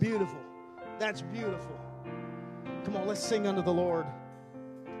 That's beautiful. That's beautiful. Come on, let's sing unto the Lord.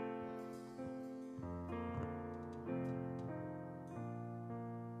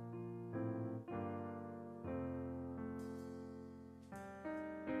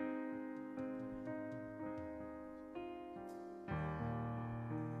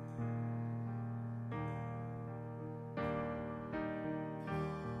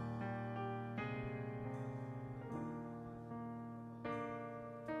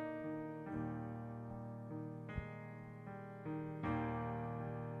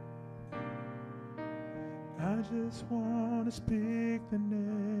 I just want to speak the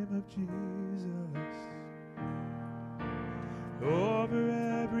name of Jesus over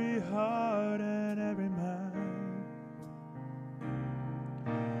every heart and every mind.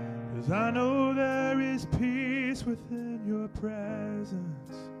 'Cause I know there is peace within your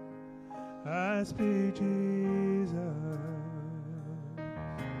presence. I speak Jesus.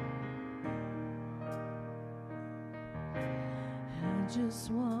 I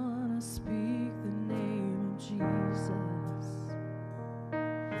just want to speak the name of Jesus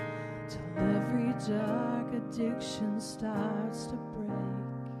till every dark addiction starts to break,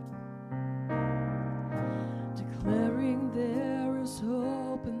 declaring there is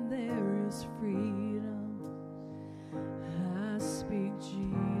hope and there is freedom. I speak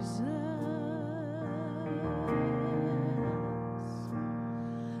Jesus,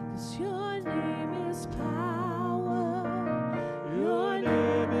 'cause your name is power, your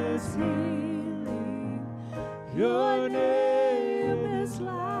name is healing, your name is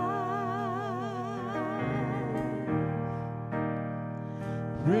life.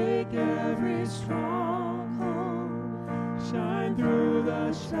 Break every stronghold, shine through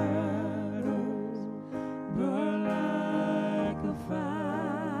the shadows, burn like a fire.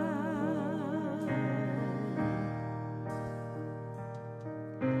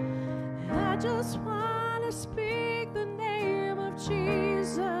 I just want to speak the name of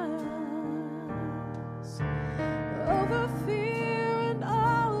Jesus over fear and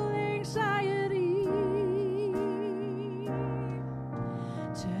all anxiety,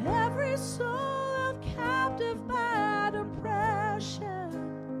 to every soul held captive by depression.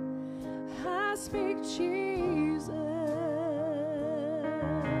 I speak Jesus,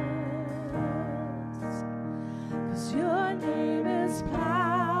 'cause your name is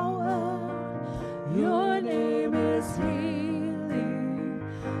power, your name is healing,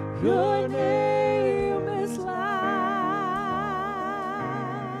 your name is life.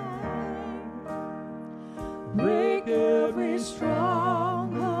 Break every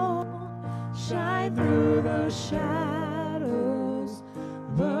stronghold, shine through the shadows,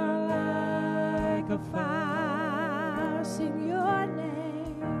 burn like a fire. Sing your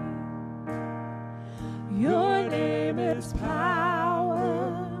name. Your name is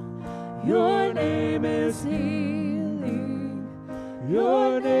power, your name is healing,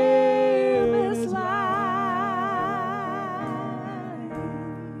 your name is life.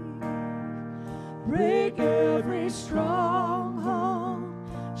 Break every stronghold,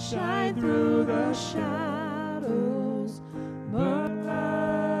 shine through the shadows, burn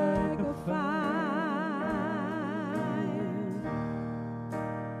like a fire.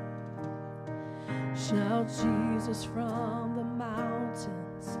 Shout Jesus from the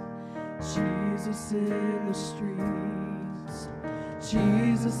mountains, Jesus in the streets,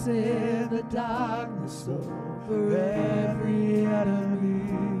 Jesus in the darkness over every enemy,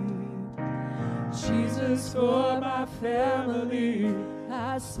 Jesus for my family.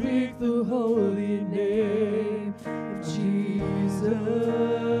 I speak the holy name of Jesus.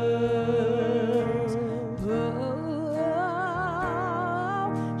 Oh,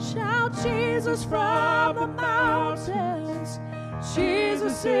 shout Jesus from the mountains,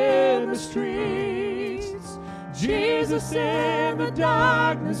 Jesus in the streets, Jesus in the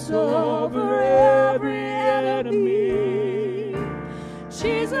darkness over every enemy,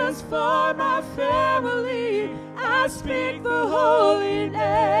 Jesus for my family. I speak the holy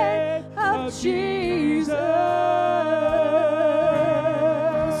name of Jesus.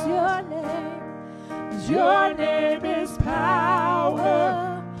 Your name is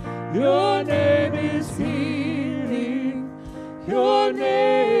power, your name is healing, your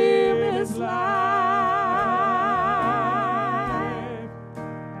name is life.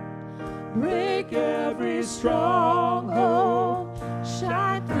 Break every stronghold,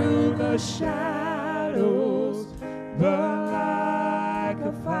 shine through the shadows, burn like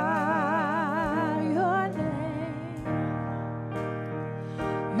a fire.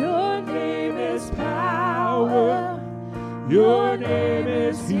 Your name is power, your name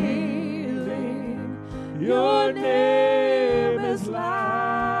is healing, your name is life.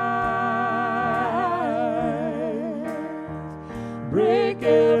 Break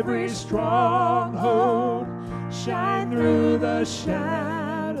every stronghold, shine through the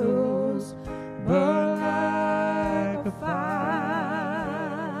shadows, burn like a fire.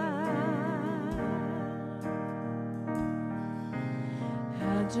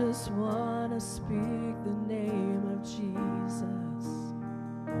 I just want to speak the name of Jesus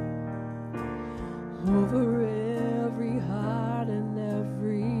over every heart and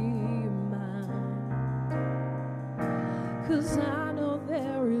every mind, 'cause I know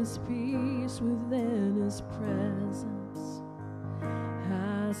there is peace within His presence.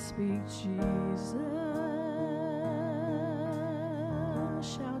 I speak Jesus.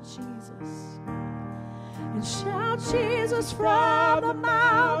 Shout Jesus. And shout Jesus from the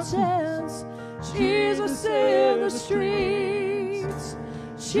mountains. Jesus in the streets.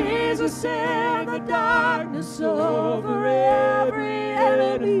 Jesus in the darkness over every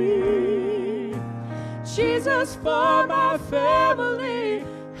enemy. Jesus for my family.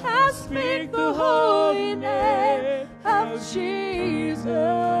 I speak the holy name of Jesus.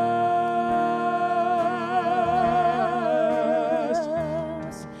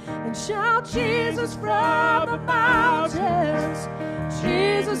 And shout Jesus from the mountains.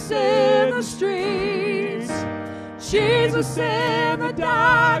 Jesus in the streets. Jesus in the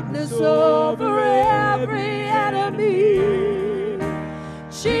darkness over every enemy.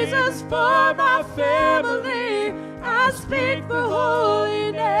 Jesus for my family. I speak the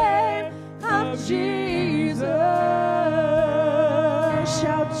holy name of Jesus.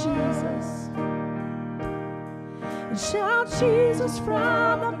 Shout Jesus. And shout Jesus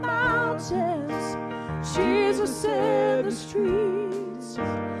from the mountains. Jesus in the streets.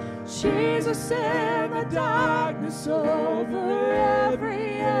 Jesus in the darkness over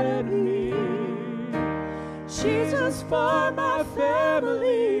every enemy. Jesus for my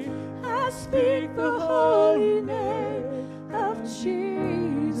family. I speak the holy name of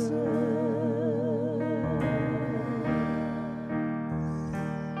Jesus.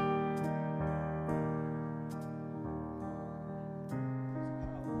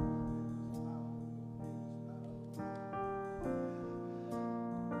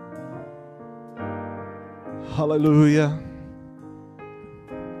 Hallelujah.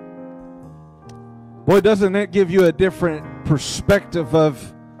 Boy, doesn't that give you a different perspective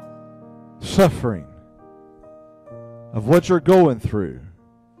of suffering, of what you're going through?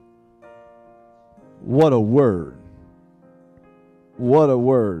 What a word. What a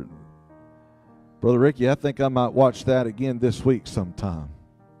word. Brother Ricky, I think I might watch that again this week sometime.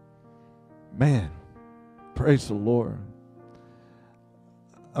 Man, praise the Lord.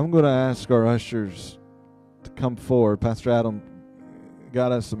 I'm going to ask our ushers to come forward. Pastor Adam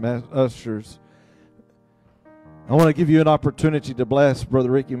got us some ushers. I want to give you an opportunity to bless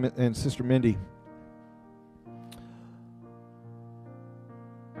Brother Ricky and Sister Mindy.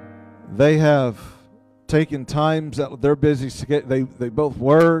 They have taken times out of their busy schedule. They both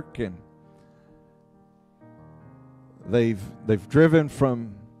work, and they've driven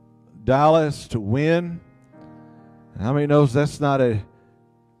from Dallas to Wynn. And how many knows that's not a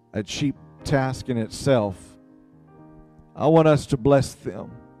cheap task in itself? I want us to bless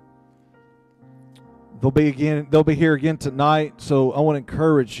them. They'll be here again tonight, so I want to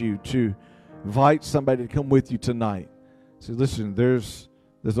encourage you to invite somebody to come with you tonight. So listen, there's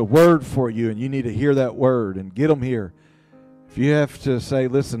a word for you, and you need to hear that word and get them here. If you have to say,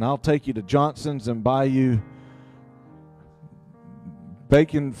 listen, I'll take you to Johnson's and buy you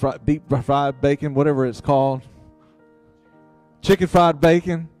bacon, deep fried bacon, whatever it's called, chicken fried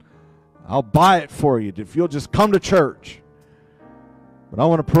bacon, I'll buy it for you if you'll just come to church. But I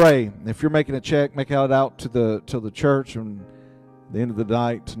want to pray. If you're making a check, make it out to the church, and at the end of the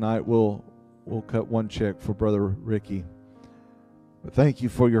night tonight, we'll cut one check for Brother Ricky. But thank you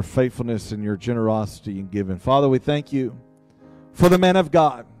for your faithfulness and your generosity in giving. Father, we thank you for the man of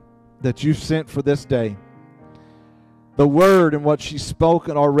God that you sent for this day. The word and what she's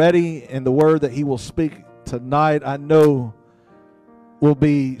spoken already, and the word that he will speak tonight, I know will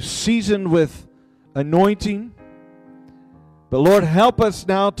be seasoned with anointing. But Lord, help us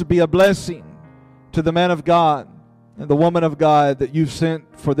now to be a blessing to the man of God and the woman of God that you've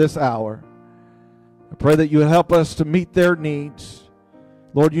sent for this hour. I pray that you would help us to meet their needs.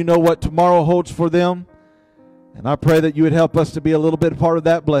 Lord, you know what tomorrow holds for them. And I pray that you would help us to be a little bit part of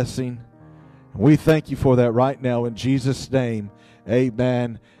that blessing. And we thank you for that right now in Jesus' name.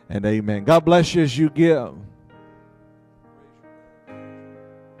 Amen and amen. God bless you as you give.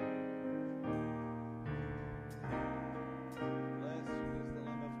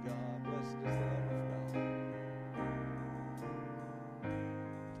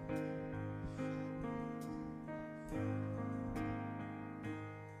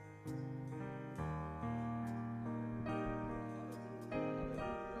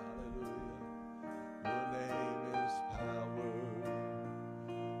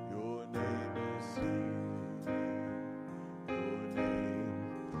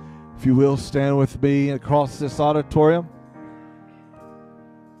 If you will, stand with me across this auditorium.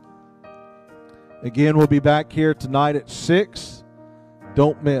 Again, we'll be back here tonight at 6.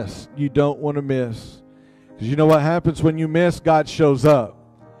 Don't miss. You don't want to miss. Because you know what happens when you miss? God shows up.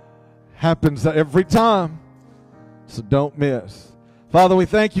 Happens every time. So don't miss. Father, we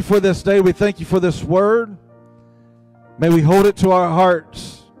thank you for this day. We thank you for this word. May we hold it to our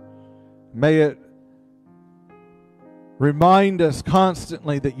hearts. May it remind us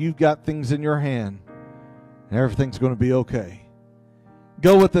constantly that you've got things in your hand and everything's going to be okay.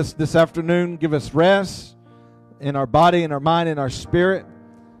 Go with us this afternoon. Give us rest in our body, in our mind, in our spirit.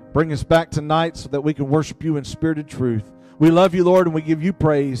 Bring us back tonight so that we can worship you in spirit and truth. We love you, Lord, and we give you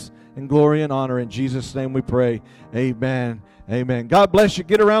praise and glory and honor. In Jesus' name we pray. Amen. Amen. God bless you.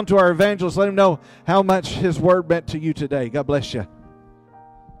 Get around to our evangelist. Let him know how much his word meant to you today. God bless you.